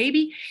thinking,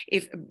 maybe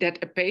if that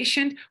a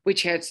patient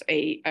which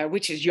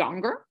is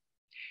younger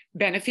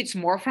benefits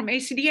more from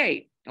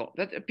ACDA. Oh,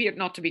 that appeared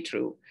not to be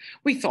true.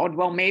 We thought,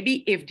 well,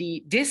 maybe if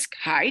the disc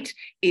height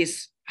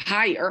is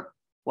higher,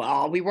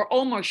 well, we were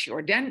almost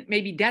sure, then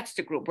maybe that's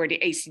the group where the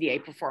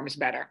ACDA performs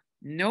better.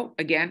 No,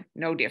 again,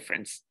 no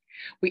difference.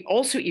 We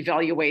also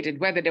evaluated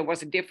whether there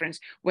was a difference,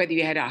 whether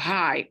you had a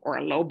high or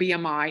a low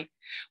BMI.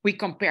 We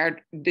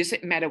compared, does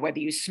it matter whether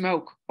you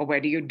smoke or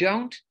whether you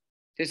don't?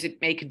 Does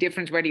it make a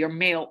difference whether you're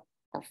male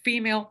or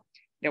female?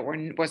 There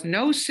was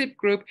no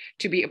subgroup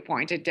to be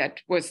appointed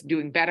that was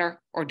doing better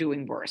or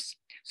doing worse.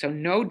 So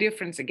no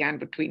difference again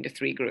between the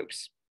 3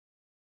 groups.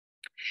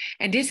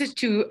 And this is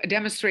to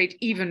demonstrate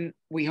even,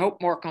 we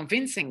hope more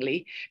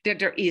convincingly, that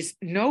there is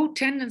no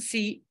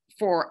tendency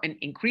for an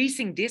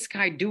increasing disc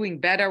height doing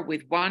better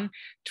with one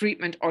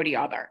treatment or the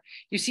other.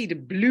 You see the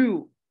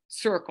blue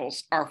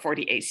circles are for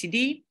the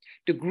ACD,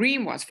 the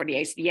green ones for the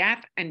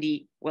ACDF, and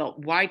the, well,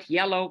 white,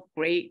 yellow,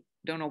 gray,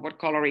 don't know what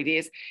color it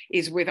is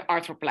with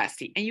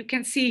arthroplasty. And you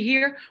can see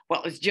here,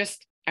 well, it's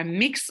just a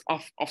mix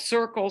of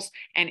circles,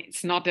 and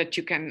it's not that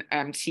you can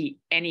see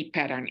any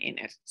pattern in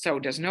it. So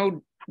there's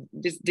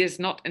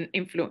not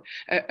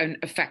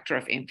a factor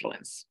of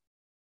influence.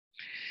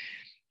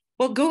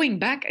 Well, going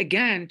back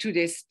again to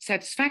this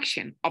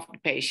satisfaction of the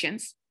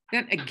patients,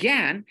 then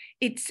again,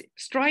 it's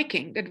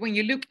striking that when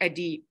you look at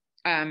the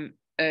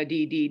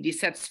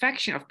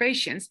satisfaction of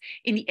patients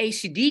in the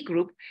ACD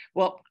group,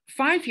 well,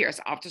 5 years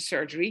after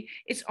surgery,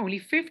 it's only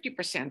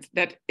 50%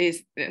 that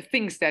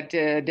thinks that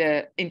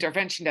the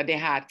intervention that they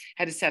had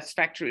a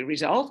satisfactory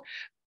result.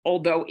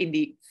 Although in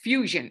the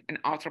fusion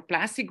and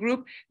arthroplasty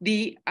group,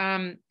 the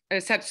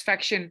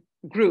satisfaction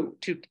grew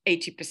to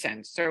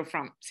 80%, so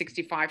from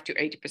 65 to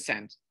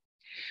 80%.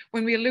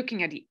 When we're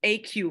looking at the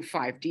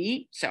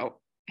AQ5D, so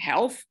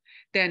health,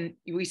 then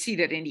we see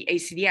that in the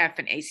ACDF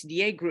and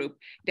ACDA group,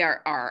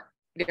 there are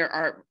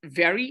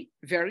very,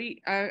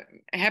 very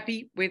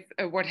happy with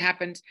what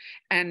happened.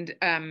 And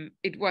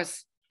it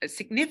was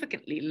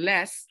significantly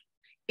less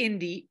in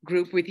the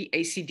group with the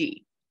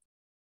ACD.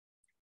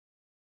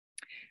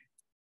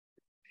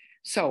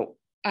 So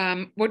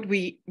what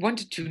we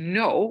wanted to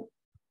know,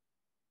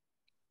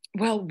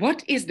 well,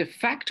 what is the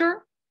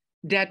factor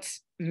that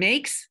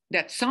makes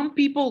that some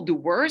people do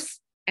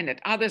worse and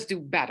that others do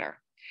better?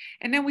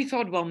 And then we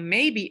thought, well,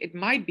 maybe it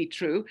might be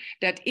true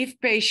that if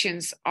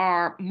patients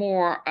are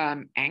more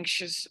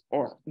anxious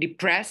or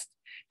depressed,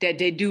 that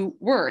they do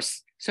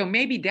worse. So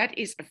maybe that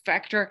is a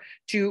factor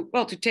to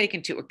take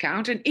into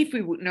account. And if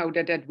we would know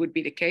that that would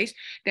be the case,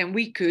 then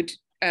we could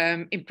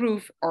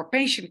improve our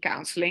patient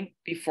counseling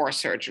before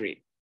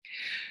surgery.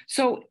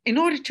 So in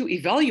order to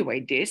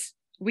evaluate this,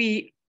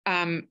 we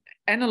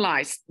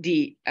analyzed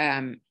the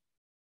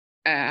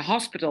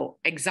hospital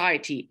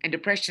anxiety and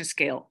depression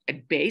scale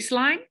at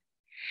baseline.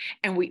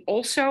 And we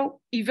also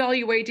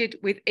evaluated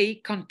with a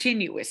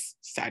continuous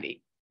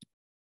study.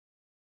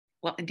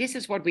 Well, and this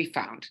is what we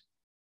found.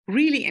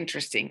 Really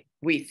interesting,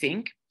 we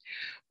think.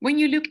 When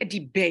you look at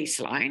the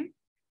baseline,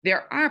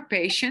 there are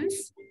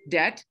patients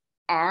that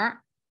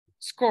are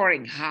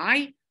scoring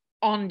high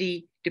on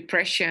the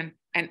depression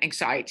and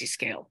anxiety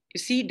scale. You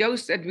see,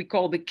 those that we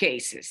call the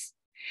cases.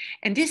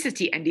 And this is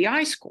the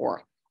NDI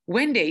score.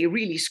 When they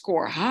really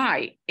score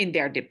high in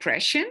their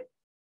depression,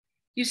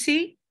 you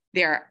see,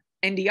 their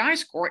NDI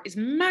score is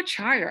much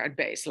higher at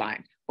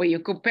baseline when you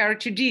compare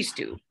it to these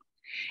two.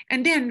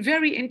 And then,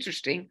 very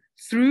interesting,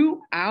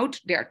 throughout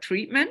their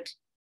treatment,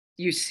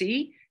 you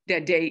see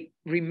that they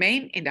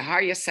remain in the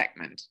higher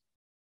segment.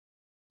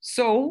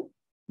 So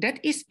that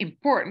is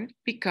important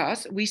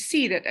because we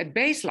see that at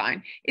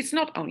baseline, it's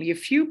not only a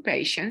few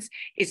patients,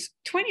 it's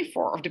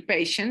 24 of the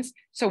patients.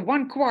 So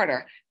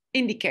 1/4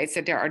 indicates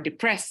that they are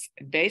depressed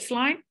at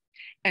baseline,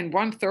 and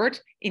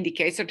 1/3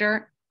 indicates that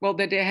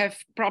that they have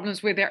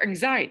problems with their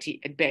anxiety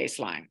at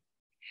baseline.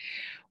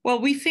 Well,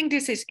 we think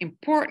this is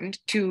important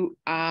to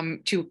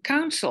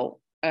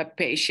counsel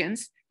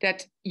patients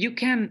that you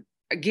can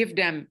give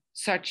them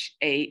such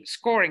a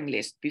scoring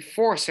list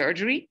before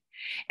surgery.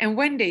 And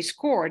when they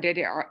score that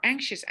they are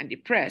anxious and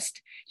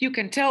depressed, you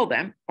can tell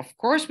them, of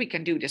course, we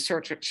can do the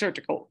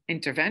surgical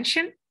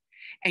intervention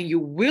and you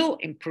will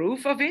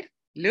improve of it.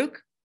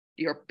 Look,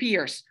 your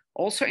peers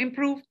also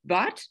improve,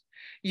 but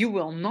you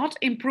will not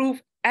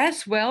improve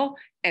as well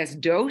as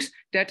those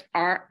that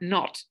are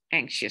not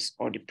anxious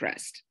or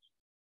depressed.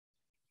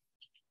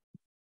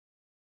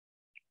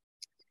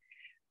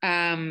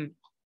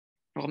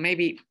 Well,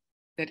 maybe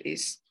that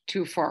is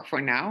too far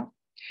for now.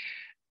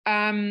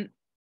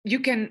 You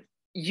can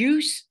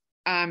use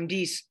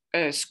these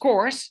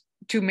scores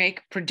to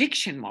make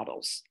prediction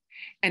models.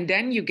 And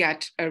then you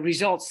get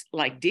results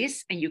like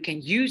this, and you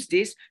can use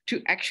this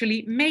to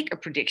actually make a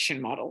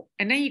prediction model.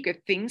 And then you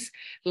get things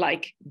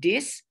like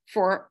this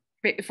for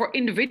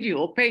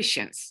individual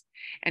patients.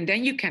 And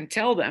then you can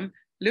tell them,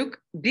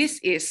 look, this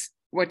is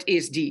what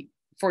is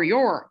for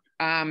your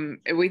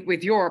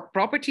with your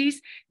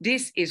properties,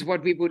 this is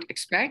what we would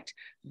expect.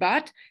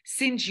 But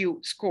since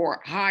you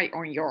score high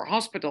on your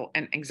hospital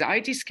and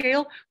anxiety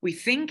scale, we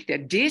think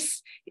that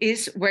this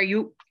is where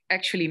you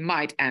actually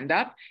might end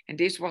up. And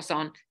this was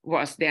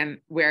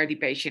then where the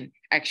patient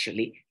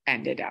actually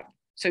ended up.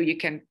 So you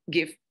can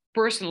give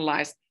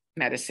personalized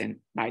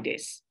medicine by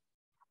this.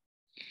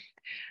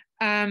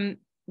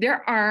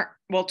 There are,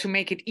 well, to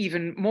make it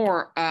even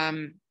more,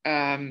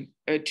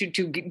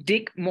 to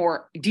dig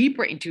more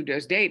deeper into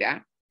those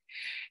data,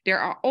 there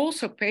are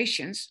also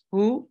patients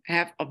who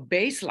have a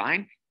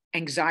baseline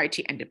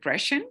anxiety and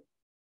depression,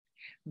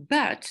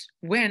 but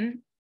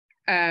when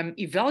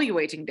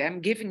evaluating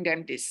them, giving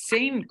them the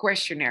same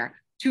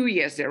questionnaire 2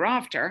 years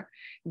thereafter,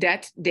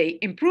 that they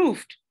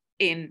improved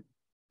in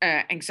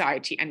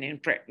anxiety and in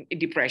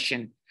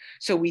depression.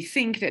 So we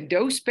think that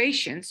those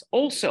patients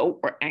also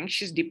were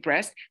anxious,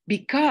 depressed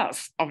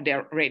because of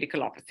their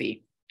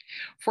radiculopathy.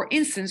 For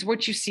instance,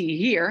 what you see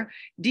here,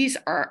 these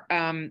are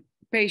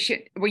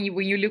patients, when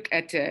you look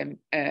at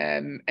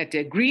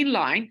the green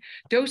line,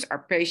 those are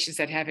patients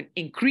that have an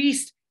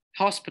increased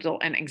hospital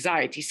and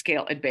anxiety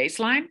scale at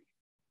baseline,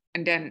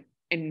 and then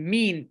in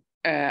mean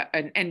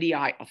an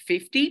NDI of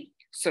 50,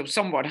 so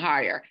somewhat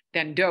higher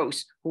than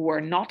those who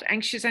were not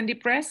anxious and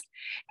depressed,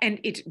 and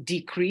it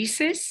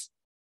decreases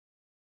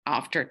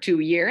after 2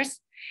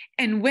 years.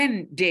 And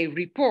when they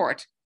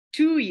report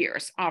 2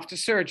 years after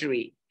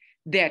surgery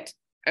that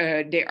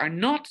they are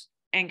not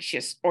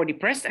anxious or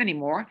depressed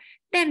anymore,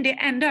 then they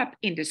end up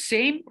in the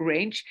same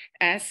range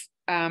as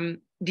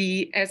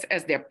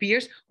their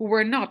peers who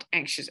were not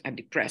anxious and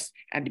depressed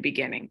at the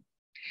beginning.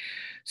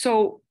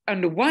 So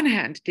on the one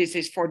hand, this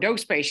is for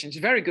those patients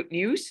very good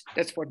news.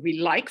 That's what we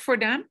like for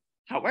them.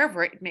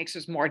 However, it makes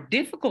it more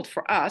difficult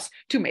for us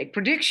to make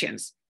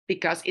predictions,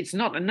 because it's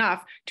not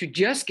enough to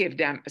just give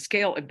them a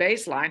scale at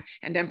baseline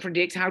and then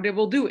predict how they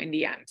will do in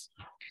the end.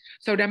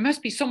 So there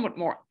must be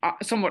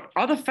somewhat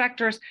other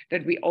factors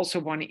that we also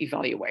want to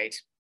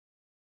evaluate.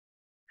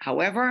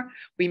 However,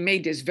 we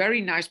made this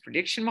very nice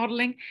prediction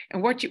modeling,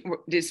 and what you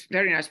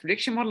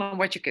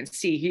can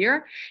see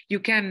here, you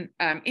can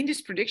in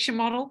this prediction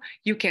model,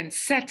 you can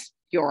set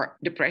your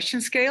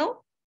depression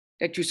scale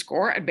that you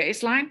score at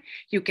baseline,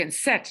 you can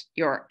set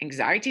your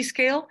anxiety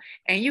scale,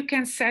 and you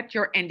can set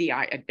your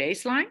NDI at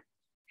baseline,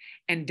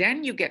 and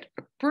then you get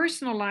a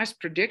personalized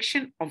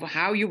prediction of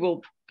how you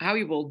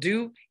will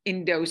do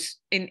in those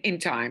in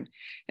time.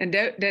 And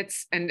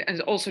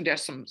and also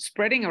there's some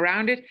spreading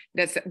around it.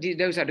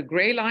 Those are the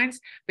gray lines,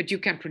 but you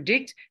can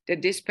predict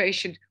that this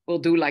patient will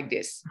do like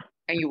this.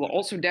 And you will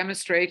also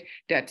demonstrate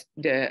that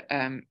the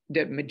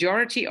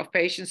majority of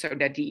patients, so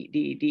that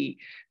the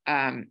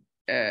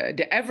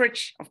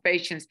average of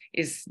patients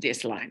is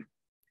this line.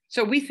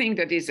 So we think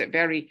that is a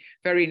very,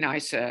 very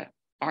nice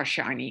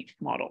R-shiny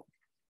model.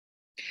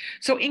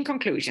 So in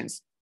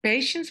conclusions,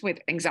 patients with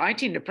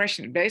anxiety and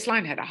depression at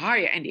baseline had a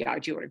higher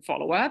NDI during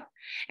follow-up.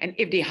 And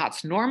if the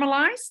HATS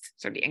normalized,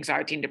 so the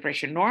anxiety and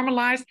depression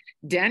normalized,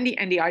 then the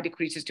NDI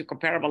decreases to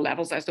comparable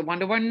levels as the one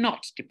that were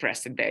not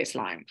depressed at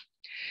baseline.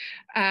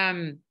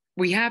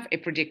 We have a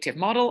predictive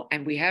model,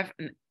 and we have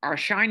our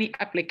shiny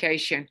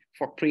application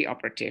for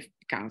preoperative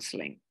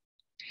counseling.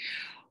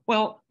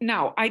 Well,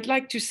 now I'd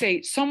like to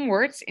say some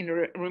words in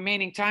the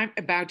remaining time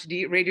about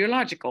the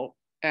radiological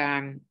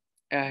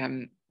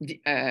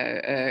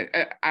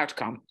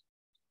outcome.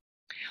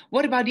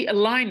 What about the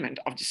alignment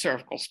of the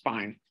cervical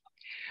spine?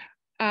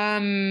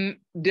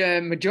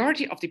 The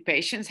majority of the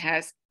patients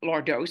has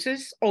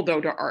lordosis,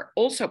 although there are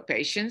also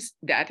patients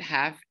that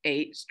have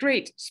a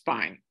straight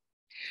spine.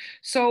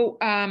 So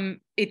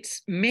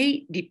it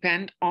may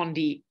depend on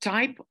the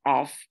type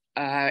of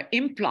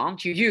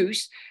implant you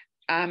use,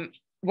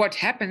 what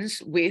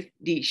happens with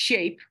the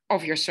shape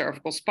of your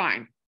cervical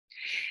spine.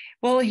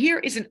 Well, here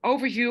is an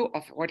overview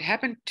of what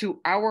happened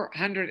to our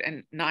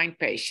 109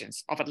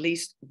 patients, of at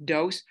least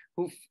those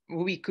who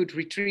we could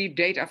retrieve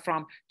data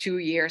from 2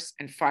 years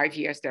and 5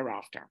 years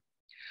thereafter.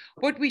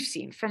 What we've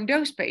seen from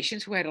those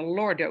patients who had a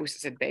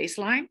lordosis at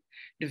baseline,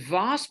 the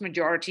vast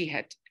majority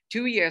had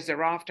 2 years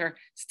thereafter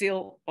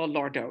still a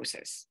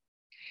lordosis.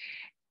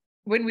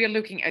 When we are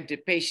looking at the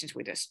patients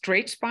with a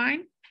straight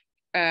spine,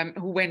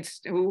 who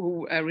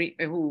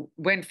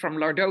went from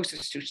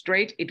lordosis to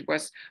straight, it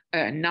was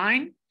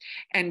 9.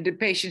 And the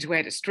patients who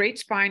had a straight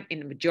spine, in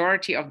the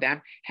majority of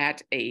them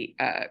had a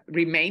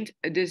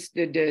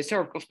the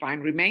cervical spine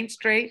remained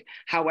straight.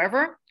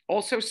 However,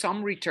 also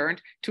some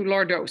returned to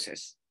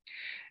lordosis.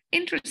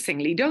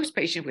 Interestingly, those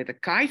patients with a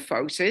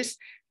kyphosis,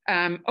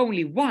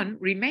 only 1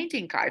 remained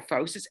in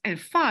kyphosis and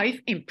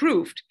 5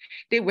 improved.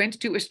 They went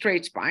to a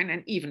straight spine,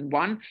 and even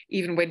 1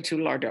 went to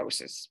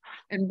lordosis.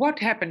 And what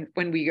happened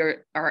when we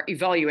are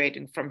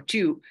evaluating from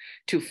 2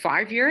 to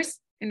 5 years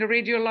in the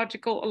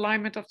radiological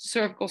alignment of the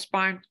cervical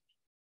spine?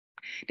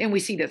 Then we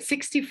see that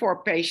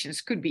 64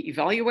 patients could be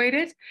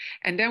evaluated.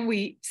 And then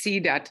we see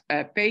that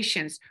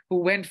patients who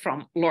went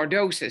from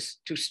lordosis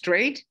to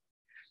straight,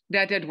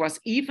 that it was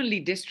evenly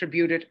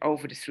distributed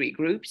over the 3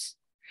 groups.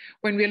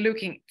 When we're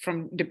looking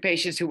from the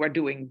patients who are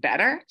doing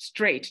better,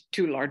 straight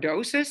to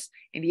lordosis,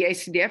 in the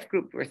ACDF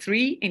group were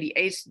 3, in the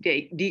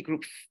ACD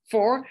group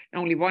 4,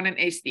 and only 1 in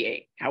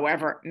ACDA.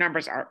 However,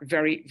 numbers are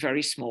very,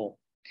 very small.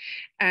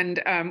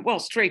 And well,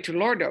 straight to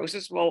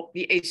lordosis, well,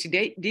 the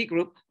ACD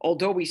group,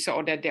 although we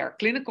saw that their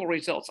clinical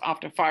results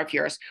after 5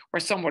 years were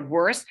somewhat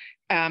worse,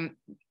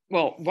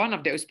 well, one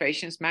of those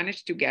patients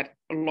managed to get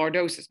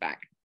lordosis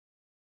back.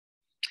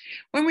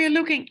 When we are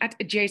looking at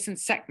adjacent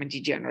segment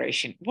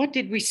degeneration, what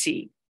did we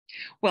see?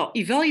 Well,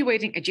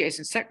 evaluating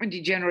adjacent segment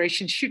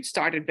degeneration should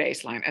start at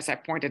baseline, as I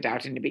pointed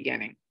out in the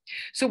beginning.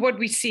 So what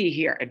we see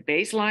here at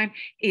baseline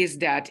is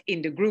that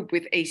in the group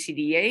with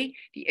ACDA,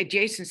 the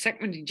adjacent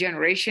segment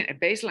degeneration at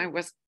baseline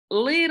was a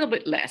little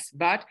bit less,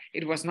 but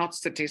it was not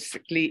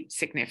statistically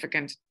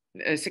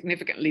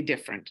significantly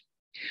different.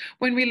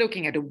 When we're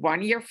looking at a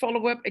 1-year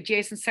follow-up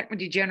adjacent segment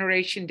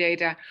degeneration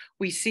data,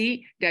 we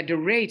see that the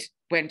rate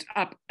went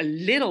up a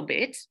little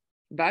bit,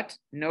 but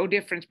no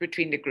difference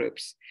between the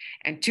groups.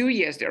 And 2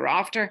 years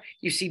thereafter,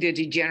 you see the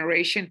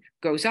degeneration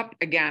goes up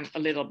again a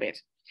little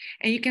bit.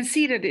 And you can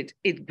see that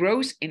it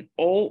grows in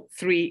all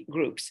 3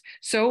 groups.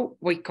 So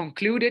we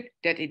concluded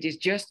that it is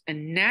just a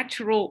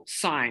natural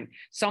sign,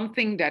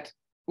 something that,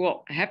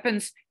 well,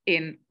 happens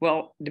in,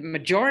 well, the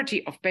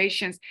majority of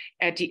patients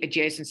at the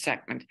adjacent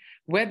segment.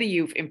 Whether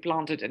you've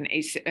implanted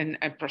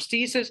a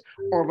prosthesis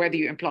or whether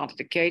you implanted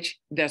a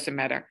cage, doesn't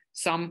matter.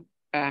 Some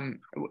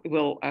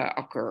will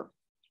occur.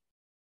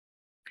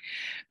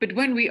 But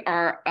when we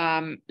are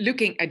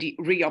looking at the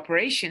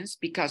reoperations,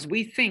 because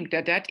we think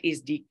that that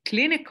is the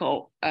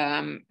clinical,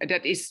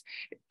 that is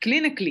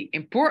clinically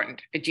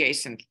important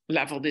adjacent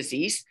level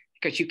disease,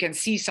 because you can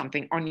see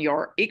something on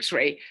your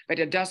X-ray, but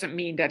it doesn't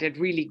mean that it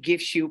really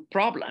gives you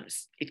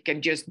problems. It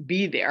can just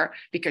be there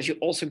because you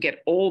also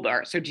get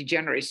older. So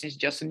degeneration is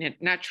just a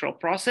natural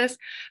process.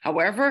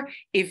 However,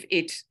 if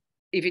it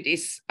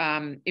is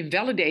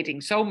invalidating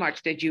so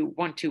much that you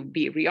want to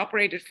be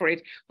reoperated for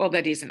it, well,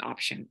 that is an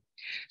option.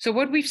 So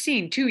what we've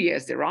seen 2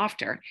 years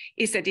thereafter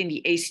is that in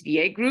the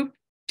ACDA group,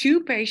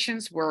 2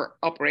 patients were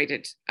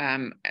operated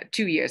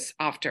 2 years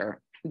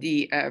after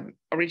the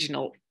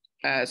original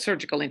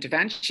surgical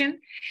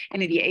intervention.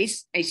 And in the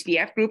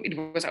ACDF group, it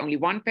was only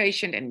 1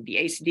 patient, and in the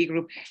ACD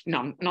group,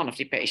 none of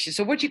the patients.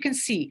 So what you can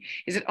see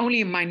is that only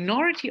a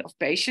minority of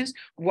patients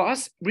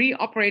was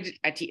reoperated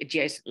at the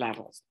adjacent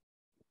levels.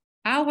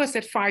 How was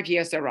that 5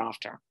 years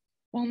thereafter?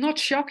 Well, not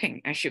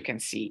shocking, as you can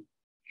see.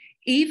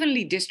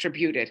 Evenly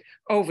distributed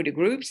over the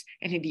groups,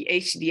 and in the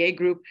ACDA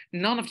group,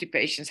 none of the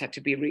patients had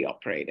to be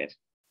reoperated.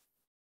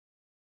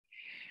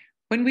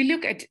 When we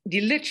look at the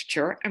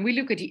literature and we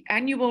look at the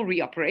annual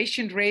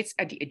reoperation rates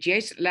at the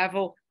adjacent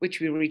level,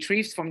 which we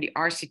retrieved from the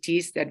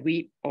RCTs that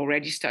we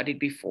already studied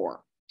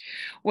before.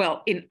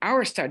 Well, in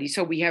our study,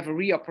 so we have a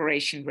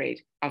reoperation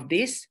rate of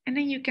this, and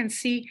then you can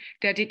see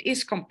that it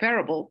is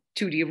comparable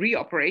to the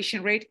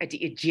reoperation rate at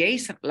the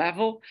adjacent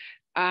level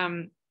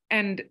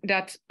and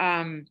that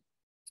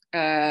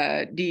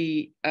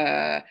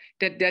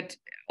that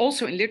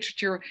also in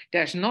literature,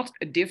 there's not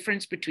a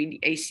difference between the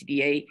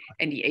ACDA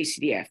and the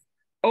ACDF.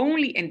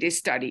 Only in this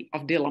study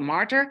of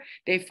Diller-Marter,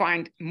 they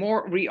find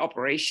more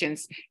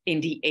reoperations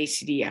in the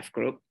ACDF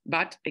group.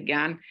 But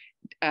again,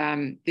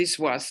 this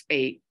was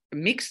a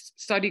mixed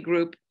study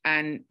group,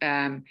 and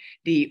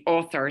the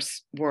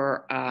authors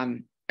were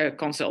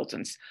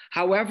consultants.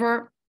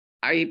 However,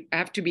 I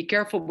have to be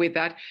careful with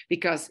that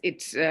because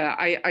it's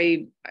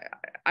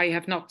I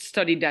have not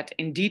studied that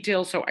in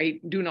detail, so I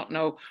do not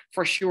know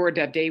for sure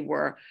that they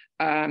were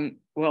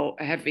well,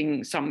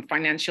 having some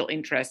financial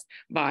interest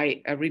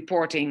by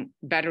reporting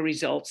better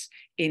results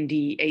in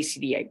the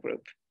ACDA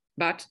group.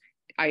 But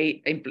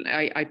I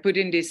put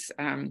in this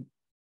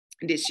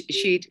this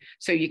sheet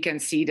so you can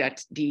see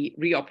that the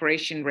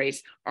reoperation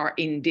rates are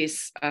in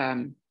this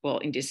well,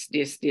 in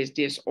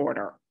this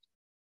order.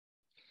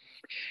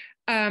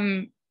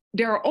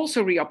 There are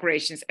also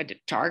reoperations at the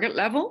target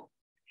level,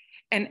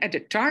 and at the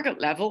target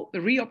level, the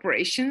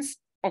reoperations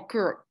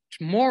occur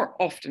more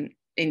often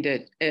in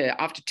the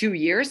after 2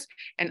 years,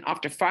 and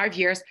after 5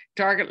 years,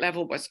 target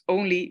level was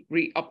only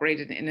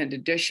reoperated in an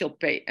additional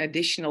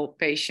 2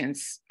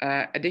 patients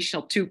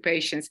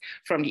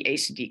from the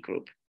ACD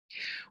group.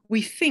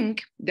 We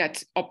think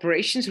that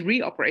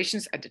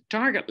reoperations at the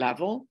target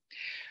level,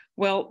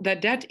 well,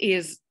 that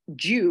is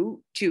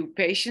due to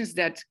patients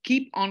that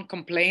keep on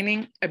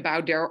complaining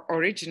about their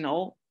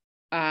original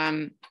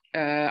arm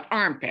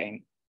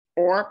pain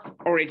or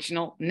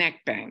original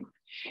neck pain,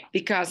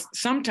 because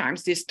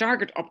sometimes this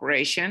target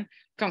operation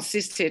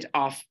consisted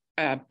of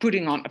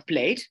putting on a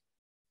plate.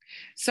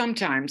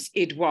 Sometimes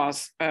it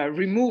was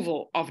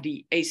removal of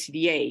the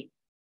ACDA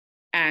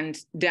and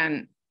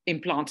then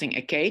implanting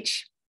a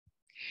cage.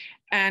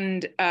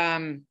 And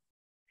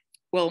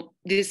well,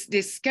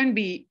 this can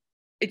be,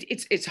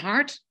 it's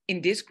hard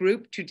in this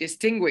group to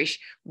distinguish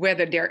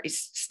whether there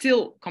is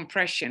still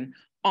compression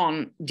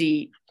on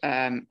the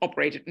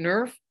operated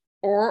nerve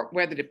or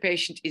whether the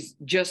patient is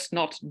just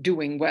not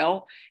doing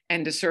well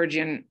and the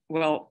surgeon,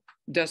 well,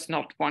 does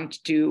not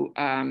want to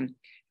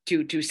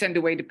send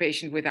away the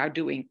patient without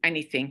doing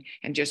anything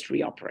and just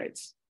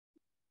reoperates.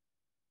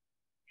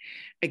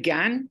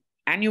 Again,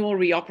 annual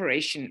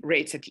reoperation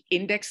rates at the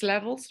index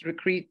levels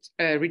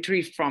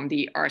retrieved from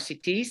the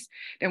RCTs.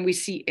 Then we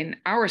see in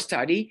our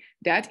study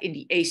that in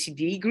the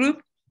ACD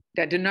group,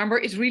 that the number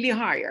is really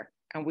higher.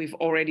 And we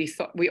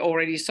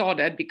already saw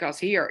that because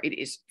here it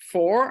is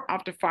 4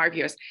 after 5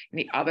 years, and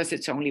the others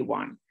it's only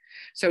 1.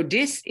 So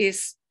this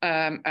is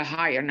a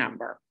higher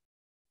number.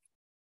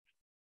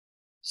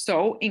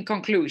 So in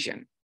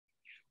conclusion,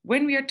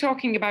 when we are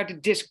talking about the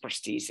disc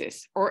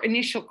prosthesis, or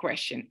initial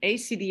question,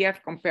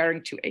 ACDF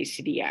comparing to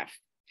ACDF,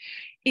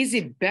 is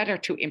it better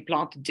to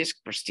implant the disc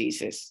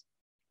prosthesis?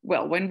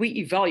 Well, when we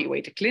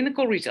evaluate the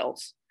clinical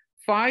results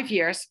 5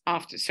 years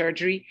after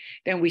surgery,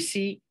 then we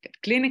see that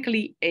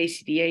clinically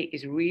ACDA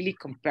is really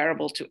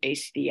comparable to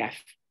ACDF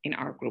in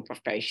our group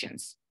of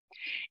patients.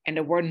 And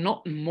there were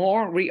not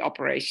more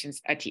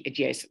reoperations at the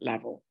adjacent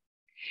level.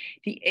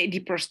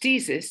 The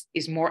prosthesis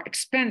is more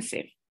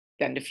expensive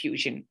than the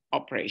fusion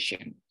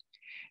operation.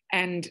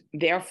 And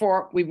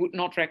therefore, we would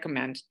not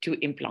recommend to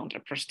implant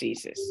a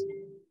prosthesis.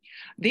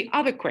 The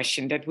other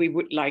question that we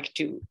would like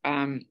to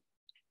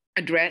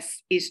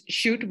address is,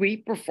 should we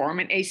perform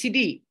an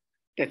ACD?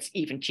 That's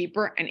even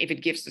cheaper. And if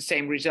it gives the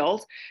same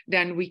result,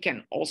 then we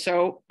can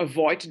also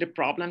avoid the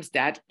problems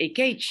that a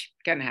cage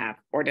can have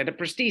or that a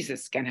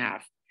prosthesis can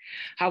have.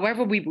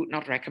 However, we would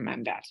not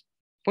recommend that.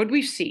 What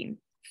we've seen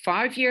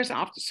 5 years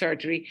after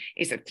surgery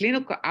is that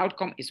clinical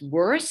outcome is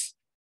worse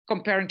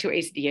comparing to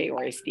ACDA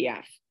or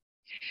ACDF.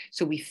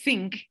 So we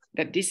think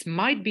that this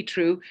might be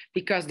true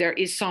because there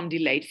is some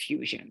delayed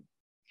fusion.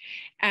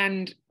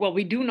 And well,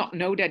 we do not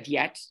know that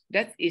yet.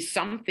 That is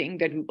something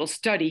that we will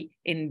study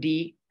in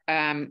the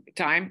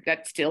time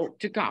that's still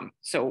to come.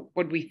 So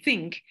what we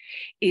think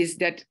is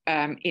that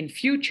in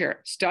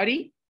future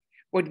study,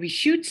 what we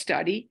should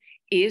study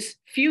is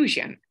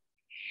fusion.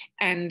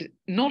 And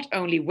not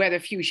only whether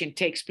fusion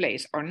takes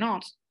place or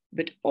not,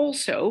 but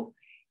also,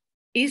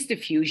 is the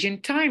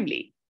fusion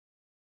timely?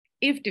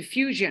 If the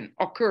fusion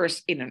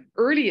occurs in an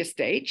earlier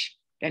stage,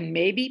 then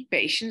maybe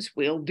patients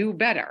will do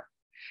better.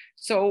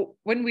 So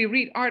when we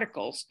read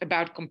articles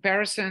about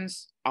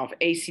comparisons of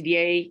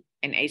ACDA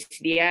and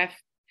ACDF,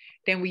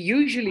 then we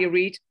usually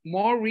read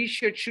more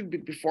research should be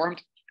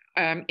performed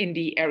in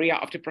the area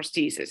of the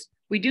prosthesis.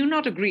 We do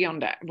not agree on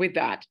that with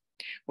that.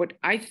 What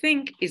I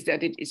think is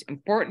that it is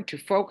important to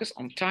focus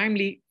on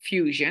timely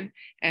fusion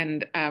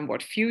and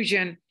what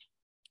fusion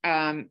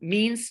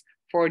means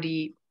for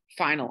the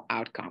final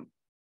outcome.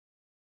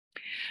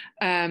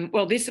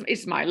 Well, this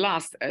is my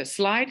last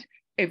slide.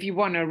 If you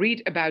want to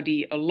read about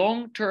the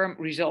long-term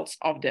results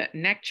of the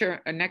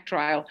neck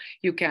trial,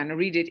 you can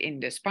read it in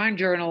the Spine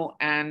Journal.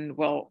 And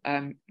well,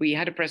 we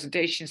had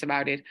presentations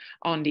about it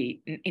in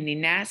the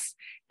NAS.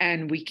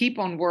 And we keep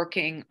on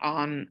working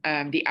on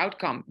the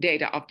outcome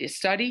data of this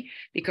study,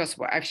 because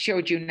what I've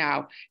showed you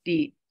now,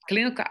 the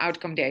clinical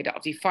outcome data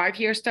of the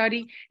 5-year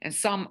study and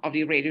some of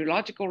the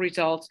radiological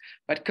results,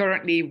 but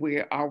currently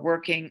we are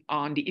working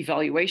on the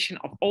evaluation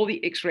of all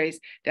the X-rays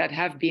that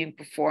have been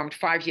performed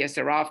 5 years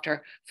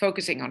thereafter,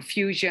 focusing on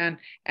fusion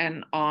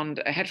and on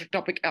the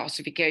heterotopic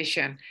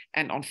ossification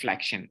and on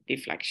flexion,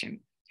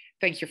 deflection.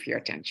 Thank you for your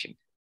attention.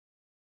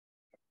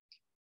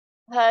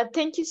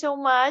 Thank you so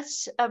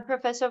much,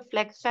 Professor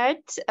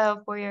Vleggeert,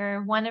 for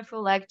your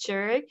wonderful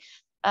lecture,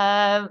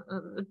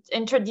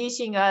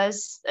 introducing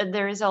us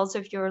the results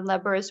of your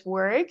laborious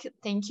work.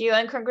 Thank you,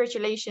 and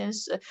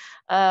congratulations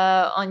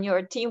on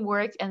your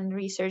teamwork and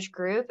research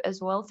group as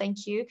well. Thank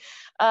you.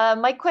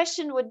 My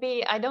question would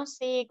be, I don't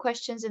see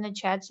questions in the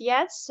chat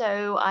yet,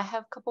 so I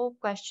have a couple of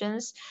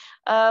questions.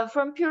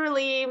 From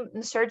purely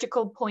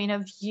surgical point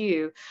of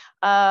view,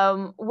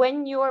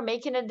 when you are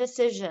making a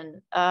decision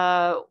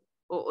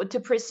to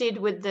proceed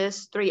with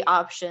these 3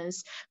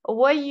 options,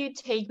 what you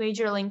take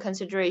majorly in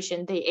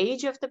consideration: the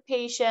age of the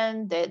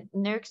patient, the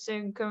neck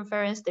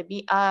circumference, the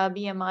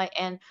BMI,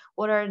 and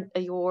what are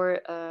your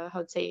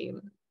how to say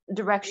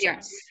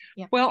directions?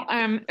 Yeah. Well,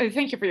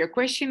 thank you for your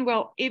question.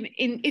 Well,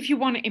 if you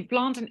want to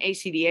implant an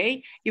ACDA,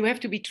 you have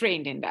to be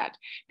trained in that,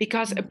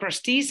 because a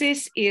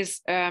prosthesis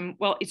is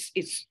well,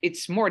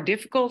 it's more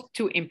difficult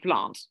to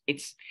implant.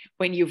 It's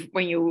when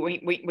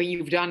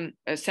you've done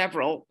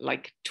several,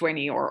 like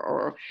 20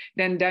 or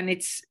then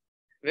it's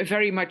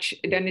very much,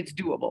 then it's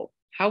doable.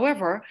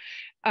 However,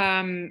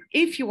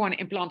 if you want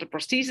to implant a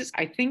prosthesis,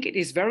 I think it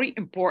is very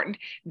important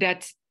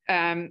that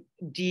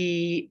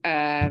the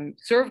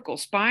cervical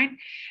spine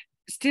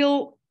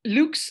still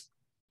looks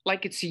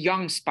like it's a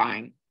young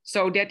spine,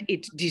 so that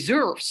it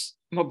deserves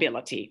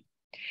mobility.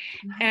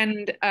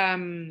 And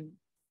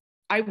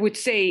I would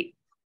say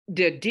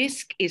the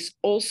disc is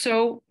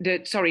also, the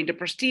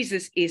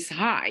prosthesis is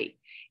high.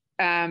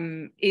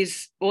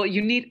 Well,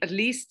 you need at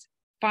least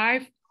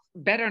 5,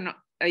 better not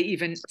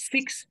even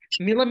 6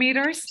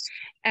 millimeters,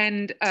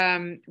 and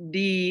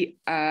the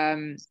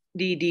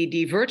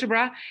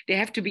vertebra, they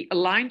have to be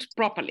aligned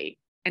properly,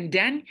 and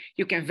then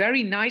you can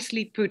very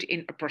nicely put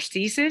in a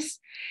prosthesis.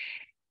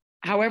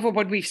 However,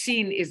 what we've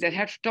seen is that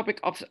heterotopic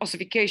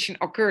ossification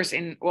occurs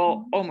in,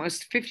 well,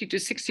 almost 50 to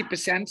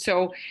 60%.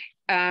 So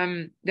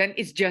then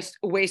it's just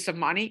a waste of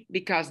money,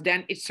 because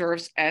then it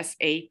serves as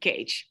a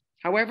cage.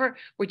 However,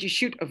 what you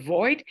should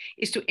avoid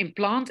is to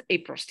implant a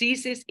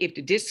prosthesis if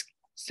the disc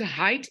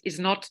height is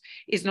not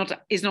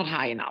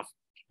high enough.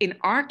 In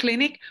our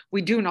clinic,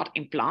 we do not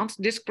implant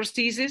disc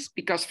prosthesis,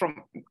 because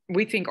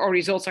we think our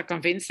results are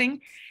convincing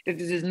that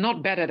this is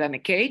not better than a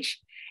cage.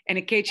 And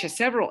a cage has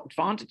several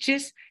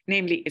advantages,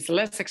 namely it's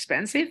less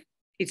expensive,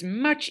 it's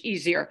much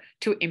easier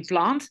to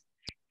implant,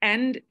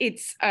 and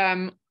it's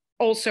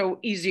also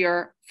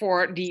easier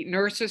for the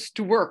nurses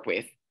to work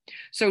with.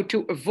 So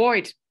to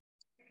avoid,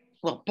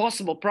 well,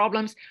 possible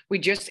problems, we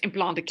just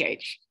implant a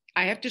cage.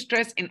 I have to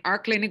stress, in our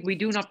clinic, we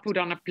do not put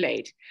on a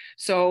plate.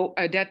 So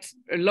that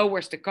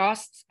lowers the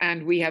costs,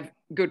 and we have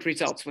good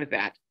results with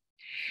that.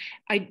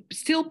 I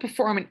still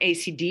perform an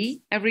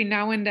ACD every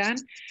now and then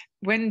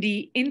when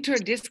the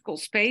interdiscal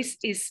space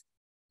is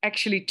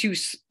actually too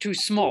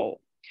small.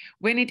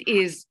 When it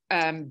is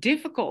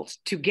difficult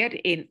to get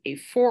in a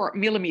 4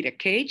 millimeter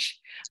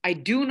cage, I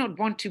do not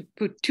want to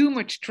put too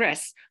much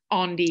stress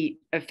on the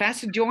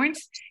facet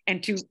joints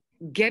and to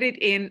get it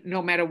in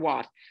no matter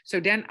what. So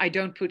then I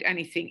don't put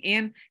anything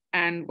in,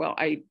 and well,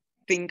 I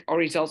think our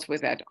results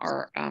with that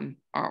are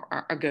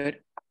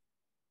good.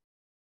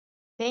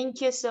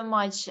 Thank you so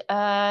much.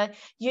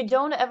 You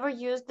don't ever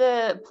use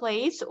the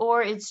plates,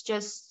 or it's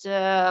just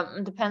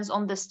depends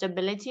on the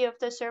stability of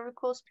the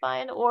cervical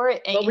spine, or in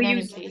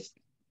any case?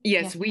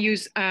 Yes, we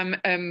use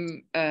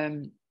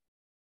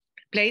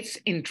plates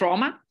in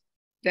trauma.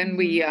 Then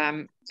we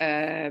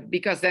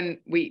because then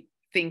we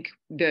think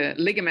the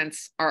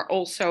ligaments are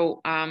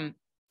also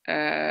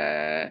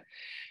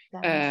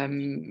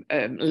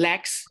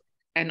lax,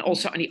 and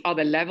also on the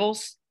other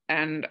levels,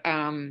 and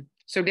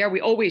so there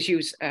we always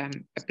use a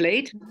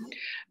plate.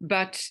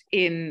 But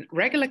in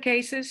regular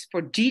cases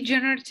for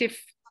degenerative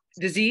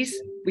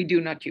disease, we do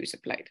not use a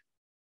plate.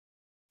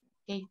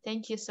 Okay,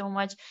 thank you so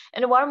much.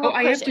 And one more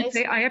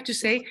question. I have to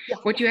say,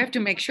 what you have to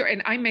make sure,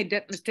 and I made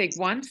that mistake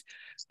once,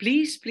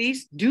 please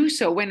do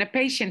so when a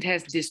patient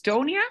has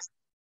dystonia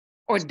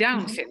or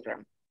Down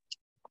syndrome.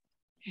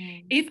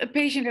 If a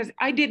patient has,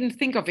 I didn't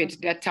think of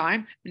it that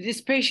time, but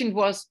this patient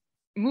was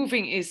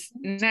moving his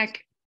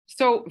neck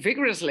so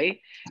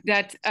vigorously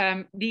that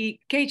the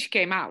cage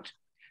came out.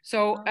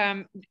 So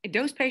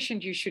those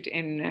patients, you should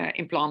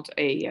implant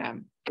a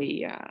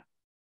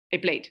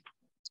plate.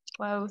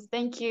 Wow,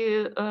 thank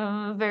you.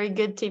 Very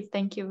good tip.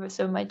 Thank you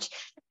so much.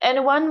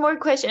 And one more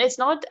question. It's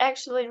not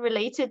actually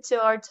related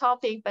to our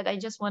topic, but I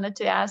just wanted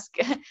to ask.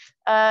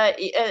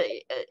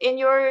 In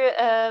your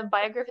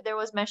biography, there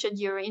was mentioned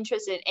you're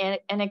interested in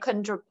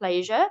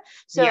achondroplasia.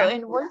 So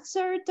in what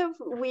sort of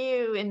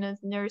view, in a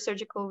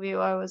neurosurgical view,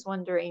 I was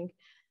wondering?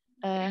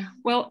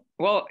 Well,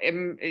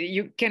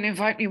 you can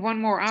invite me one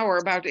more hour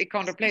about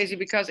achondroplasia,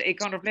 because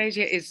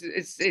achondroplasia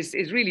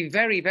is really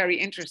very, very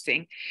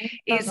interesting.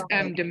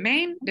 The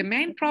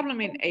main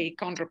problem in a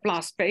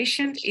achondroplast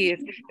patient is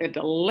that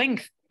the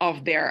length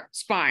of their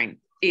spine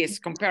is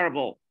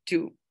comparable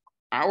to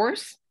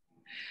ours.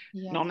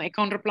 Yeah.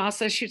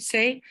 Non-achondroplasts, I should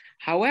say.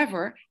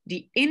 However,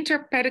 the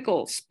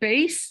interpedicle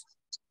space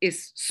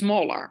is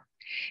smaller.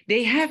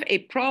 They have a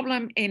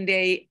problem in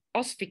the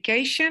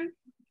ossification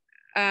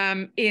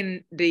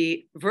in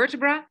the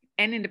vertebra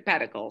and in the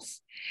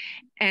pedicles.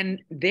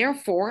 And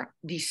therefore,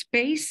 the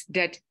space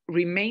that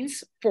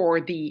remains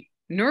for the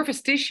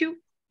nervous tissue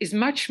is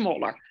much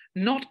smaller,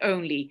 not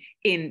only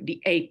in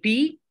the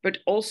AP, but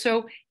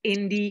also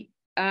in the,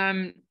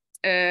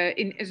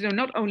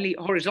 not only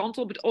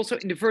horizontal, but also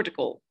in the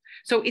vertical.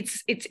 So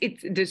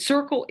the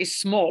circle is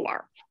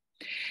smaller.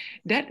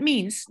 That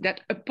means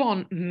that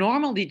upon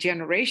normal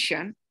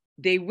degeneration,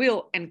 they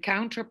will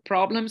encounter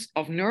problems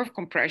of nerve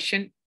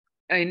compression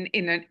in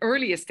an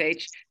earlier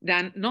stage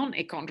than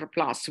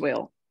non-achondroplasts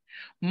will.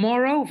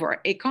 Moreover,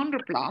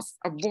 achondroplasts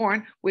are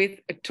born with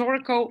a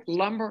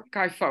thoracolumbar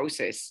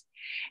kyphosis,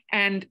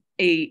 and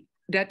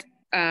that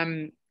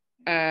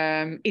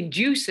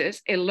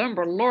induces a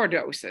lumbar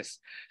lordosis.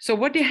 So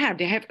what they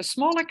have a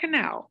smaller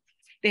canal.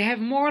 They have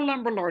more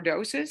lumbar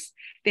lordosis.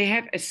 They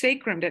have a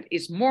sacrum that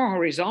is more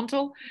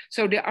horizontal.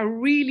 So they are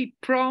really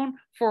prone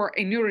for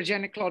a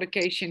neurogenic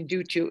claudication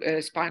due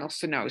to spinal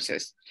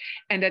stenosis.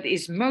 And that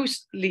is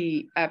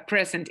mostly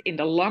present in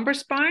the lumbar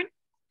spine.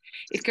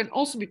 It can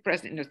also be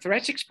present in the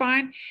thoracic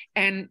spine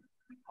and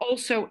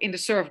also in the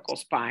cervical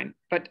spine.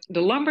 But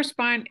the lumbar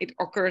spine, it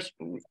occurs,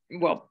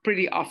 well,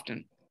 pretty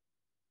often.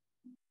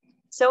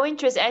 So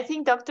interesting. I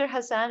think Dr.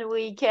 Hassan,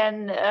 we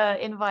can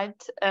invite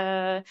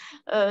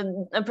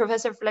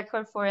Professor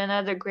Vleggeert for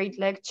another great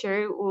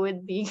lecture. We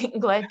would be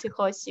glad to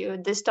host you.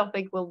 This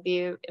topic will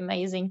be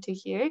amazing to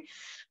hear.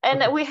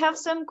 And we have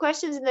some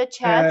questions in the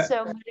chat.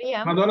 So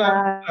Mariam.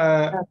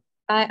 Madonna,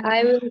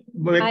 I will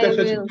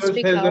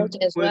speak out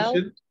as well.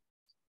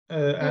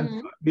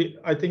 And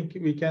I think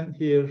we can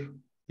hear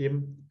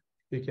him.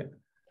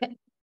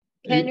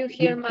 Can you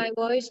hear my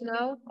voice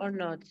now or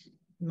not?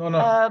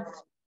 No.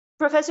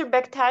 Professor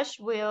Bektaş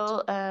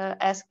will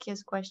ask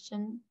his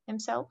question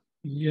himself.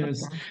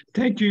 Yes,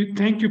 thank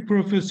you,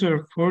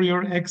 Professor, for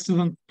your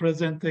excellent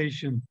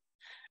presentation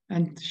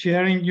and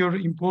sharing your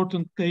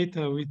important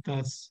data with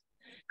us.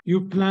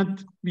 You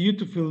planned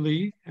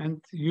beautifully and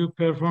you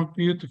performed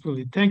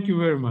beautifully. Thank you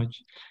very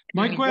much.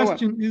 My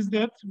question is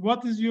that,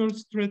 what is your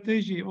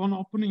strategy on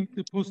opening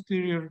the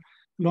posterior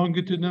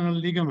longitudinal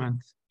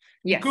ligament?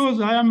 Yes. Because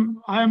I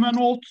am an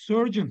old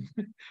surgeon.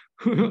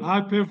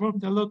 I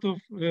performed a lot of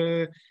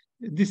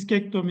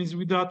discectomies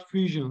without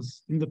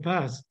fusions in the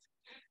past.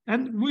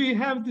 And we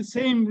have the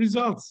same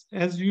results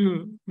as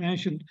you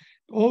mentioned.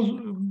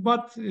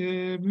 But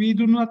we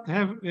do not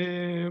have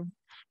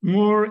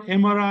more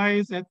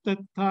MRIs at that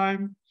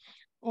time,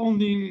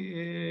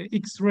 only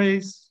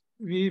X-rays.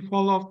 We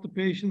follow up the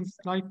patients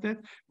like that.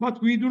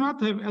 But we do not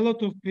have a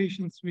lot of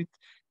patients with,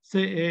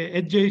 say,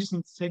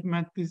 adjacent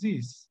segment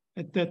disease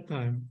at that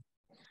time.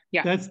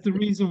 Yeah. That's the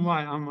reason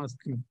why I'm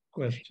asking.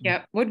 Question.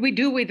 Yeah, what we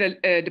do with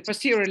the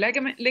posterior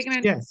ligament,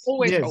 yes,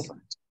 always yes.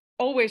 open,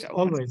 always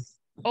open,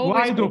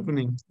 wide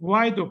opening,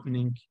 wide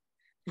opening,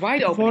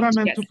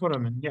 foramen to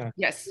foramen. Yeah,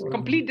 yes,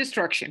 complete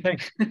destruction.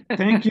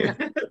 Thank you.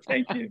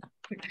 Thank you.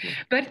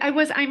 But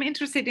I'm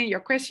interested in your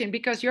question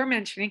because you're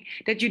mentioning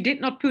that you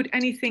did not put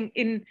anything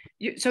in.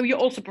 So you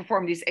also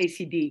perform this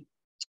ACD.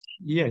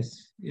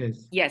 Yes.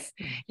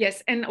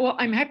 And well,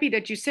 I'm happy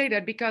that you say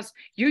that, because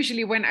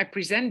usually when I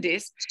present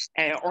this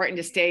or in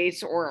the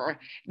States or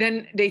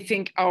then they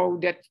think, oh,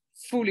 that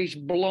foolish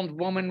blonde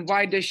woman,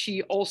 why does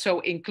she also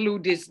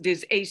include this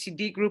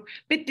ACD group?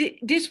 But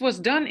this was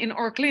done in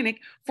our clinic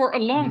for a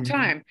long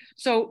time.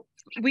 So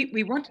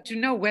we wanted to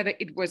know whether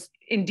it was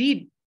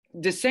indeed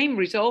the same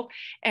result.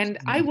 And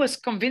I was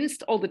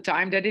convinced all the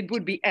time that it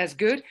would be as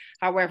good.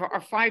 However,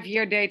 our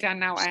 5-year data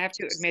now, I have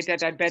to admit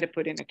that I'd better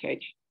put in a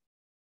cage.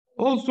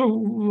 Also,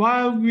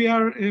 while we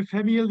are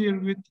familiar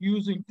with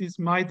using these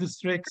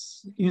Midas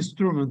Rex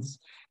instruments,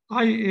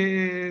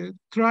 I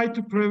try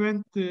to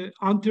prevent the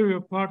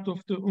anterior part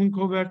of the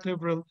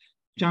oncovertebral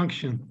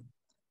junction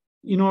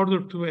in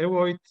order to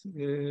avoid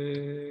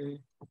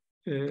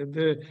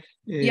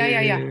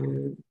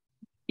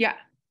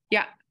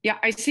Yeah.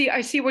 I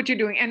see what you're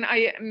doing, and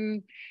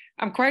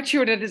I'm quite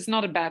sure that it's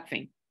not a bad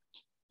thing.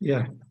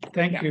 Yeah.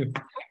 Thank you.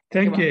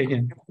 Thank you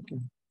again.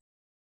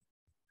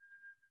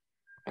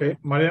 Okay,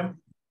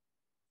 Mariam,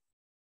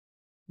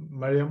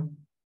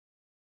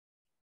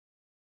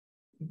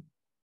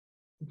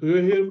 do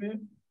you hear me?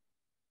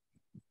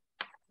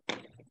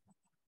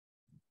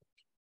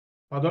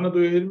 Madonna,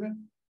 do you hear me?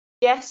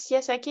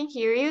 Yes, I can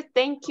hear you.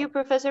 Thank you,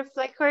 Professor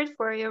Vleggeert,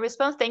 for your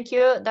response. Thank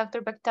you,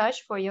 Dr.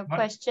 Bektaş, for your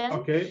question.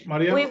 Okay,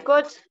 Mariam. We've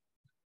got...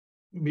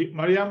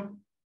 Mariam,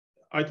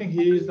 I think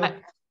he is not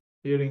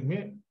hearing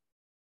me.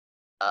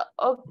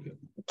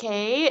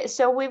 Okay,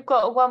 so we've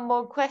got one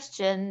more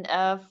question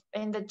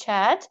in the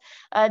chat.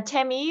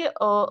 Temi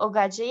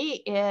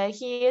Ogaji,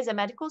 he is a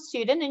medical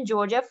student in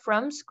Georgia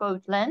from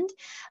Scotland.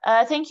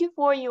 Thank you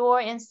for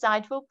your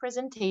insightful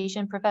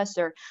presentation,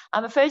 Professor.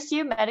 I'm a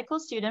first-year medical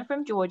student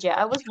from Georgia.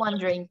 I was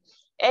wondering,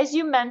 as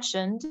you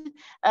mentioned,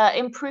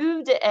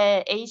 improved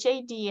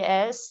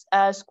HADS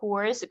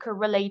scores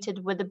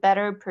correlated with a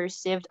better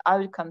perceived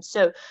outcome.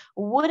 So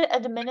would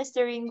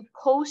administering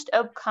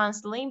post-op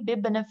counseling be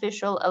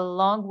beneficial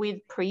along with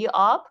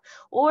pre-op,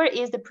 or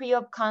is the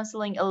pre-op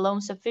counseling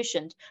alone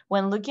sufficient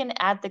when looking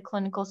at the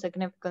clinical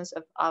significance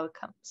of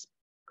outcomes?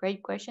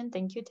 Great question.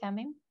 Thank you,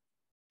 Tammy.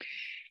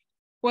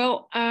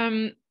 Well,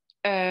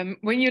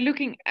 when you're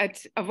looking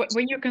at,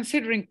 when you're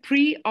considering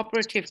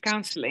pre-operative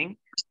counseling,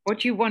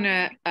 what you want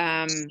to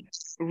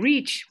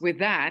reach with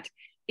that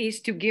is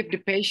to give the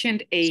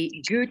patient a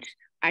good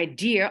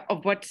idea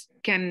of what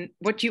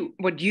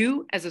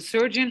you as a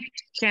surgeon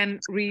can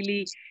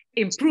really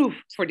improve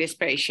for this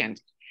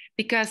patient,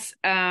 because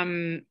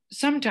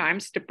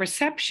sometimes the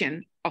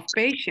perception of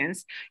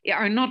patients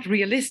are not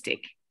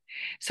realistic.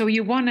 So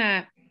you want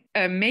to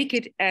make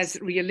it as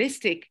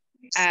realistic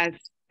as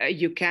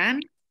you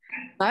can,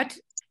 but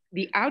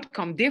the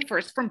outcome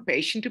differs from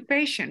patient to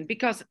patient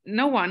because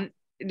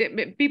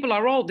people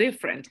are all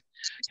different.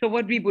 So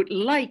what we would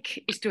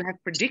like is to have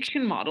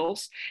prediction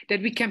models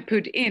that we can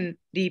put in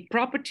the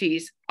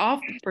properties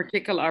of the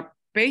particular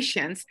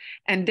patients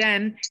and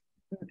then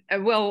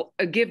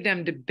give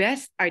them the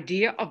best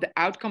idea of the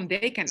outcome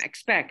they can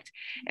expect.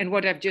 And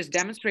what I've just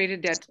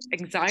demonstrated, that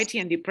anxiety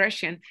and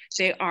depression,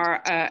 they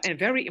are a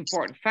very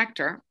important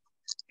factor.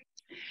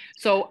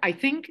 So I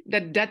think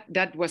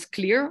that was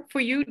clear for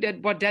you,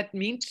 that what that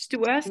means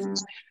to us.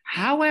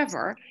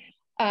 However,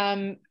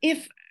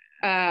 if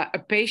a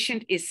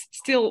patient is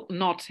still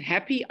not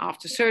happy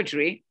after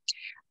surgery,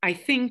 I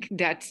think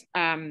that,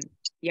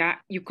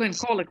 you can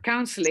call it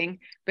counseling,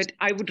 but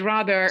I would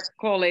rather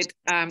call it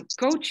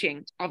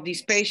coaching of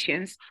these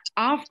patients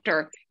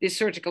after the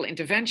surgical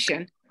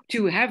intervention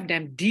to have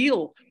them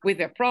deal with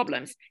their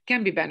problems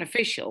can be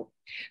beneficial.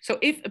 So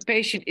if a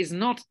patient is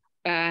not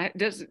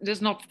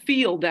does not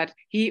feel that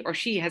he or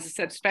she has a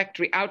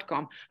satisfactory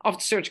outcome of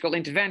the surgical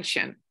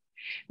intervention,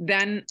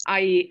 then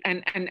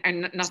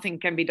and nothing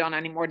can be done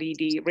anymore.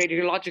 The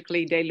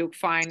radiologically they look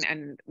fine,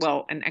 and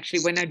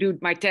actually when I do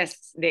my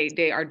tests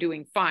they are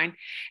doing fine.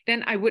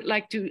 Then I would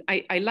like to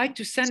I like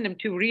to send them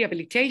to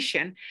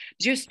rehabilitation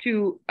just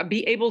to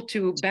be able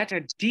to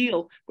better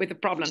deal with the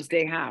problems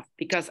they have,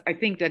 because I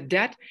think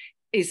that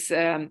is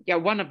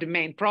one of the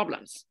main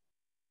problems.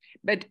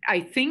 But I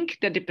think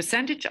that the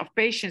percentage of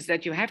patients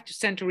that you have to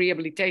send to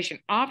rehabilitation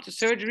after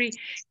surgery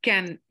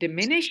can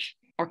diminish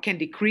or can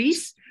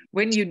decrease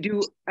when you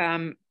do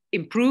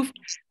improved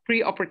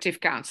pre-operative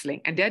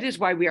counseling. And that is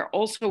why we are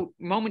also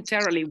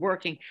momentarily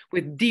working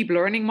with deep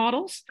learning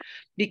models,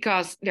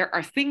 because there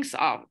are things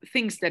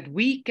that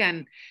we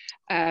can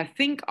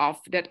think of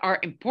that are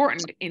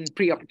important in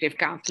preoperative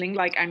counseling,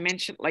 like I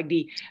mentioned, like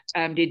the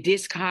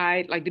disc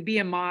height, like the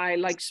BMI,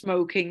 like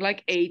smoking,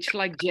 like age,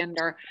 like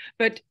gender.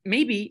 But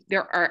maybe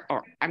there are,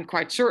 or I'm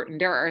quite certain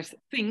there are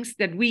things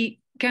that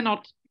we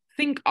cannot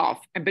think of,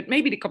 but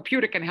maybe the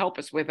computer can help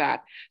us with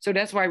that. So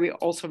that's why we're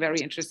also very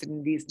interested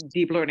in these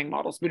deep learning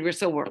models, but we're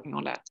still working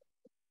on that.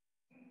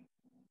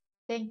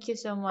 Thank you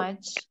so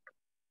much.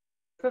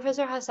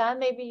 Professor Hassan,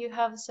 maybe you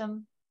have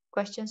some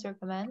questions or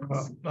comments?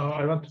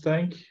 I want to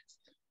thank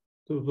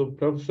the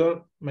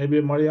professor.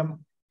 Maybe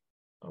Mariam,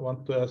 I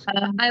want to ask.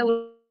 I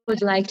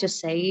would like to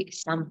say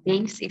some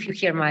things, if you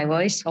hear my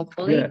voice,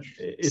 hopefully. Yeah,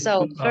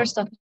 so first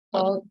of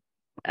all,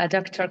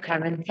 Dr.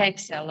 Carmen,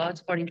 thanks a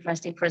lot for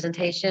interesting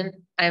presentation.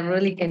 I'm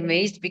really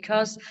amazed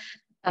because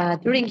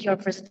during your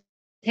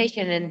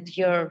presentation and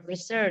your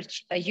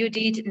research, you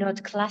did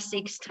not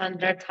classic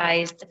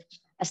standardized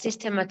a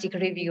systematic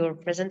review or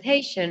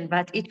presentation,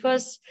 but it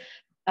was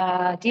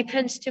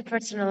depends to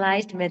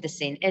personalized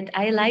medicine. And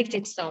I liked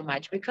it so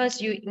much because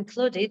you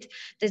included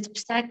the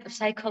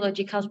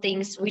psychological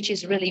things, which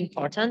is really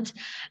important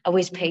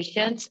with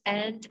patients.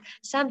 And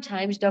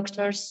sometimes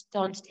doctors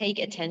don't take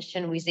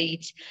attention with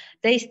it.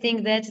 They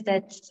think that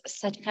that's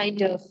such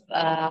kind of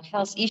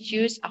health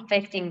issues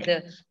affecting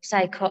the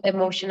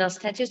psycho-emotional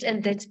status,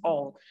 and that's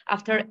all.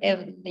 After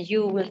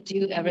you will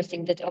do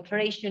everything, that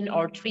operation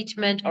or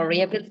treatment or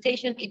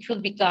rehabilitation, it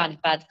will be gone.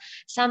 But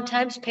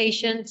sometimes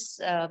patients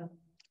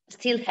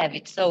still have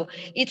it. So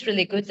it's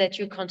really good that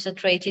you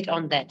concentrated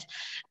on that.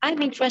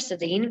 I'm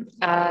interested in,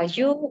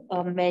 you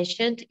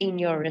mentioned in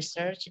your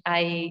research,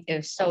 I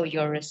saw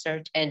your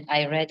research and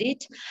I read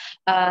it,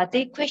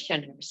 the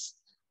questionnaires,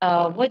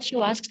 what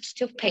you asked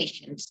to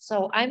patients.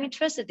 So I'm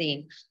interested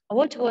in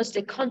what was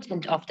the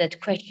content of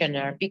that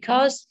questionnaire,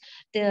 because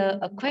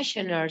the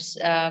questionnaires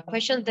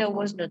question there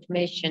was not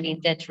mentioned in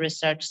that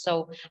research.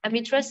 So I'm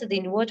interested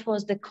in what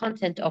was the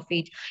content of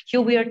it.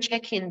 You were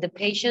checking the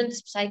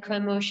patient's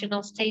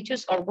psycho-emotional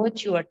status, or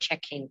what you are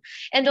checking?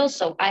 And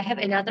also I have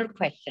another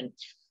question.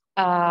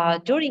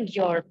 During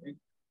your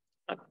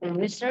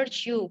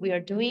research we are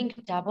doing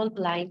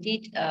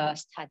double-blinded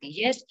study,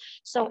 yes?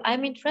 So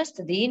I'm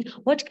interested in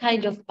what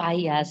kind of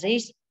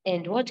biases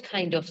and what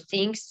kind of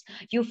things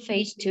you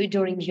faced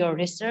during your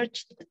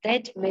research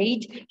that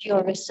made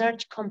your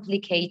research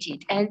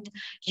complicated, and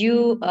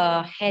you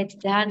had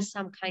done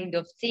some kind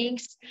of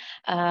things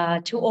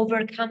to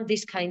overcome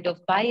this kind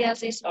of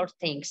biases or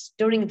things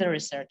during the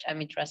research.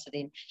 I'm interested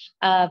in,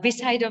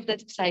 beside of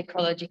the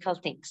psychological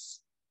things.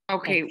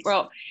 Okay,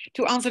 well,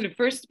 to answer the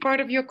first part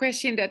of your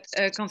question that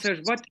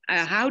concerns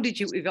how did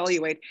you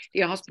evaluate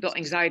the hospital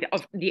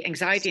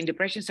anxiety and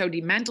depression, so the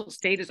mental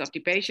status of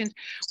the patient?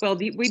 Well,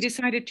 we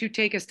decided to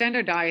take a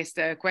standardized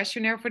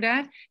questionnaire for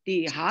that,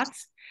 the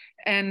HATS,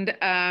 and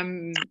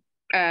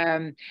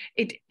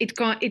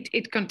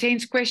it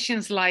contains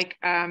questions like,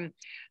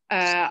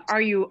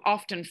 are you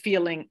often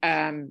feeling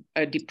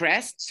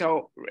depressed?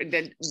 So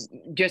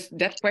just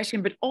that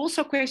question, but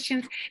also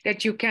questions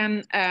that you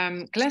can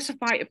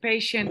classify a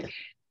patient,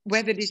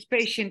 whether this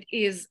patient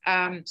is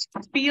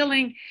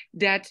feeling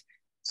that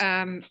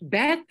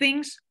bad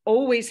things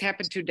always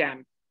happen to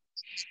them.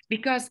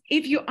 Because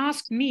if you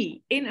ask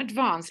me in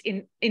advance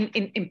in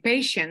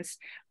patients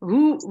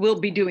who will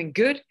be doing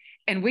good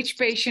and which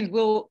patient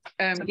will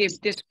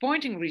give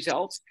disappointing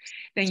results,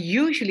 then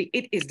usually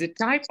it is the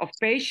type of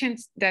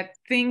patients that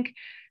think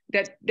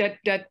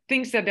that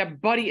thinks that their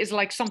body is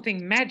like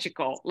something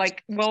magical.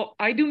 Like, well,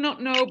 I do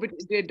not know, but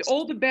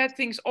all the bad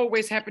things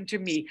always happen to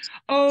me.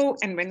 Oh,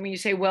 and when you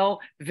say, well,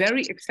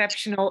 very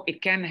exceptional,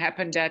 it can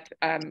happen that,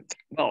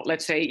 well,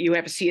 let's say you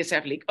have a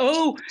CSF leak.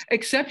 Oh,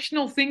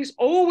 exceptional things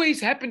always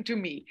happen to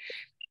me.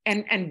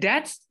 And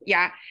that's,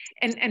 yeah,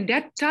 and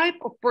that type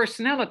of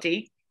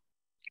personality,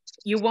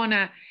 you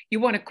wanna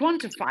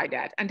quantify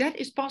that, and that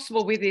is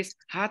possible with this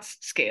HATS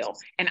scale.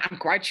 And I'm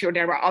quite sure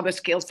there are other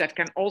scales that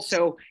can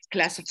also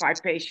classify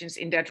patients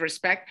in that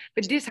respect.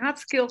 But this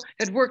HATS scale,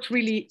 that works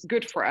really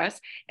good for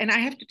us. And I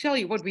have to tell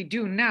you what we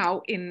do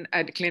now in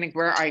the clinic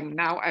where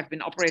I've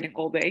been operating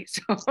all day.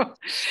 So,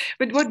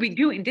 but what we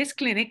do in this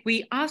clinic,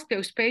 we ask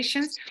those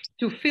patients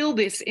to fill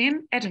this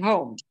in at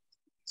home.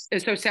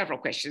 So several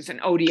questions, an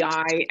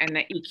ODI and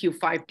an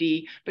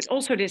EQ5D, but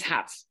also this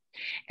HATS.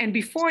 And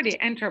before they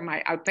enter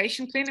my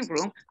outpatient clinic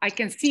room, I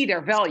can see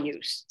their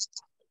values.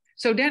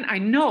 So then I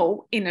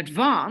know in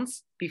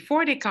advance,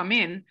 before they come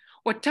in,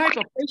 what type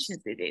of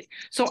patients it is.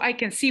 So I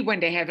can see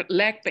when they have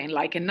leg pain,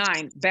 like a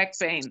 9, back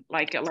pain,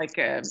 like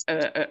a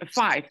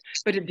 5,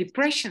 but a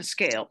depression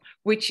scale,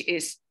 which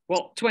is,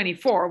 well,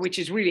 24, which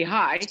is really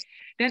high,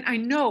 then I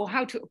know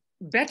how to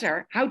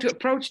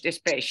approach this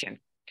patient.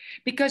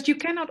 Because you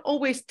cannot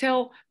always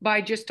tell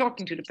by just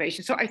talking to the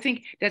patient. So I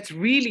think that's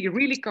really,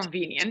 really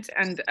convenient.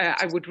 And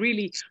I would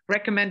really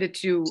recommend it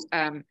to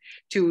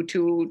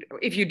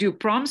if you do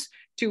prompts,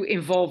 to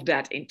involve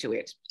that into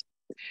it.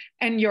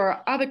 And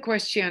your other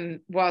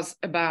question was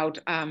about,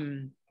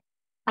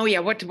 oh yeah,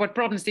 what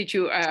problems did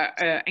you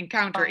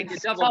encounter in the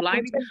double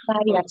blinding?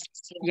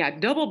 Yeah,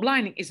 double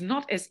blinding is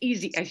not as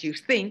easy as you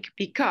think,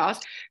 because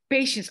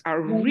patients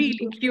are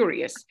really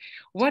curious.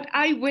 What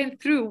I went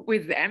through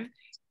with them,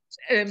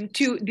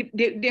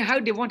 how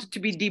they wanted to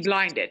be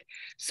deblinded.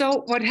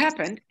 So what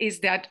happened is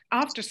that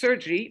after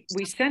surgery,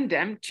 we send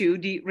them to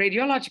the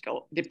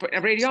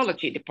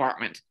radiology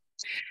department.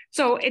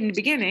 So in the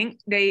beginning,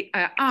 they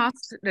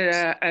asked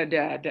it's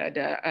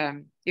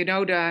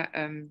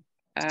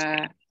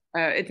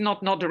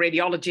not the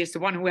radiologist, the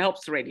one who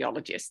helps the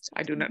radiologist.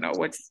 I do not know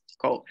what's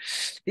called.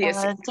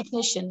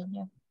 Technician.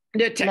 Yeah.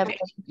 The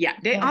technician, yeah.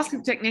 They asked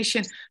the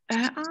technician,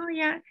 oh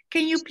yeah,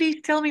 can you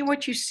please tell me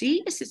what you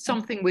see? Is it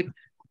something with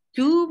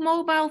 2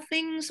 mobile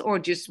things or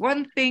just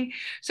 1 thing?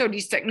 So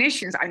these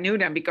technicians, I knew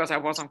them because I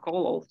was on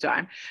call all the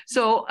time.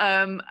 So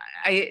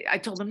I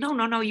told them,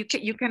 no,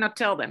 you cannot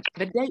tell them.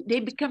 But they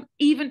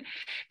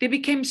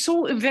became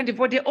so inventive.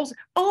 What they also,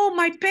 oh,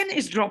 my pen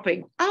is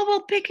dropping, I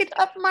will pick it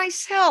up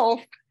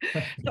myself.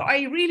 So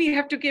I really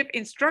have to give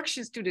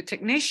instructions to the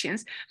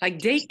technicians, like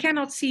they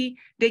cannot see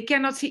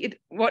it.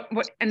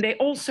 And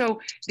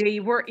they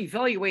were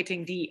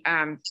evaluating the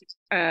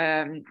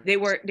they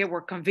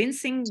were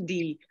convincing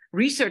the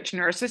research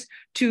nurses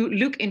to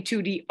look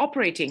into the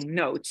operating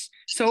notes.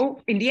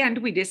 So in the end,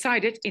 we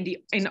decided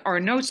in our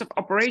notes of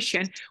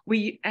operation,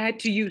 we had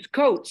to use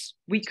codes.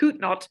 We could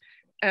not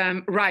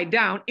write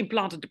down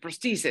implanted the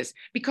prosthesis,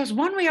 because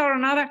one way or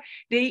another,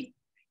 they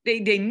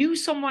knew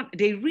someone,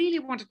 they really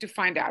wanted to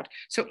find out.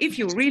 So if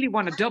you really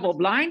want a double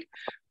blind,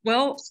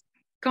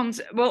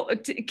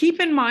 keep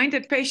in mind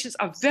that patients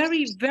are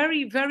very,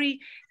 very, very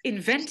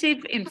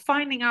inventive in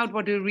finding out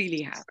what they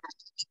really have.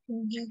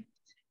 Mm-hmm.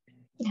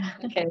 Yeah.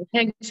 Okay,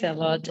 thanks a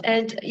lot.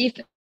 And if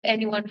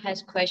anyone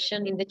has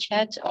question in the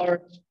chat,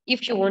 or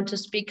if you want to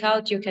speak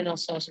out, you can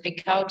also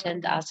speak out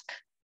and ask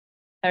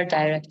her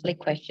directly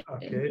question.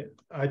 Okay,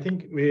 I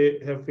think we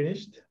have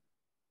finished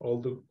all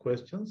the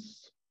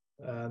questions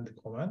and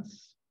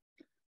comments.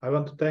 I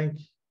want to thank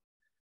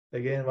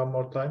again one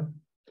more time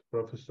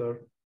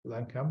Professor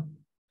Lankamp,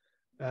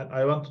 and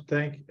I want to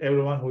thank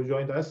everyone who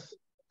joined us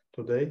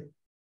today,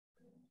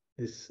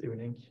 this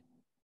evening.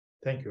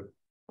 Thank you.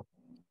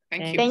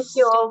 Thank you. Thank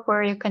you all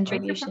for your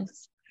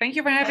contributions. Thank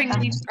you for having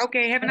me.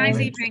 Okay, have a nice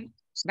evening.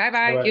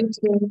 Bye-bye. You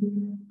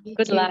too. You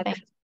Good too. luck. Thanks.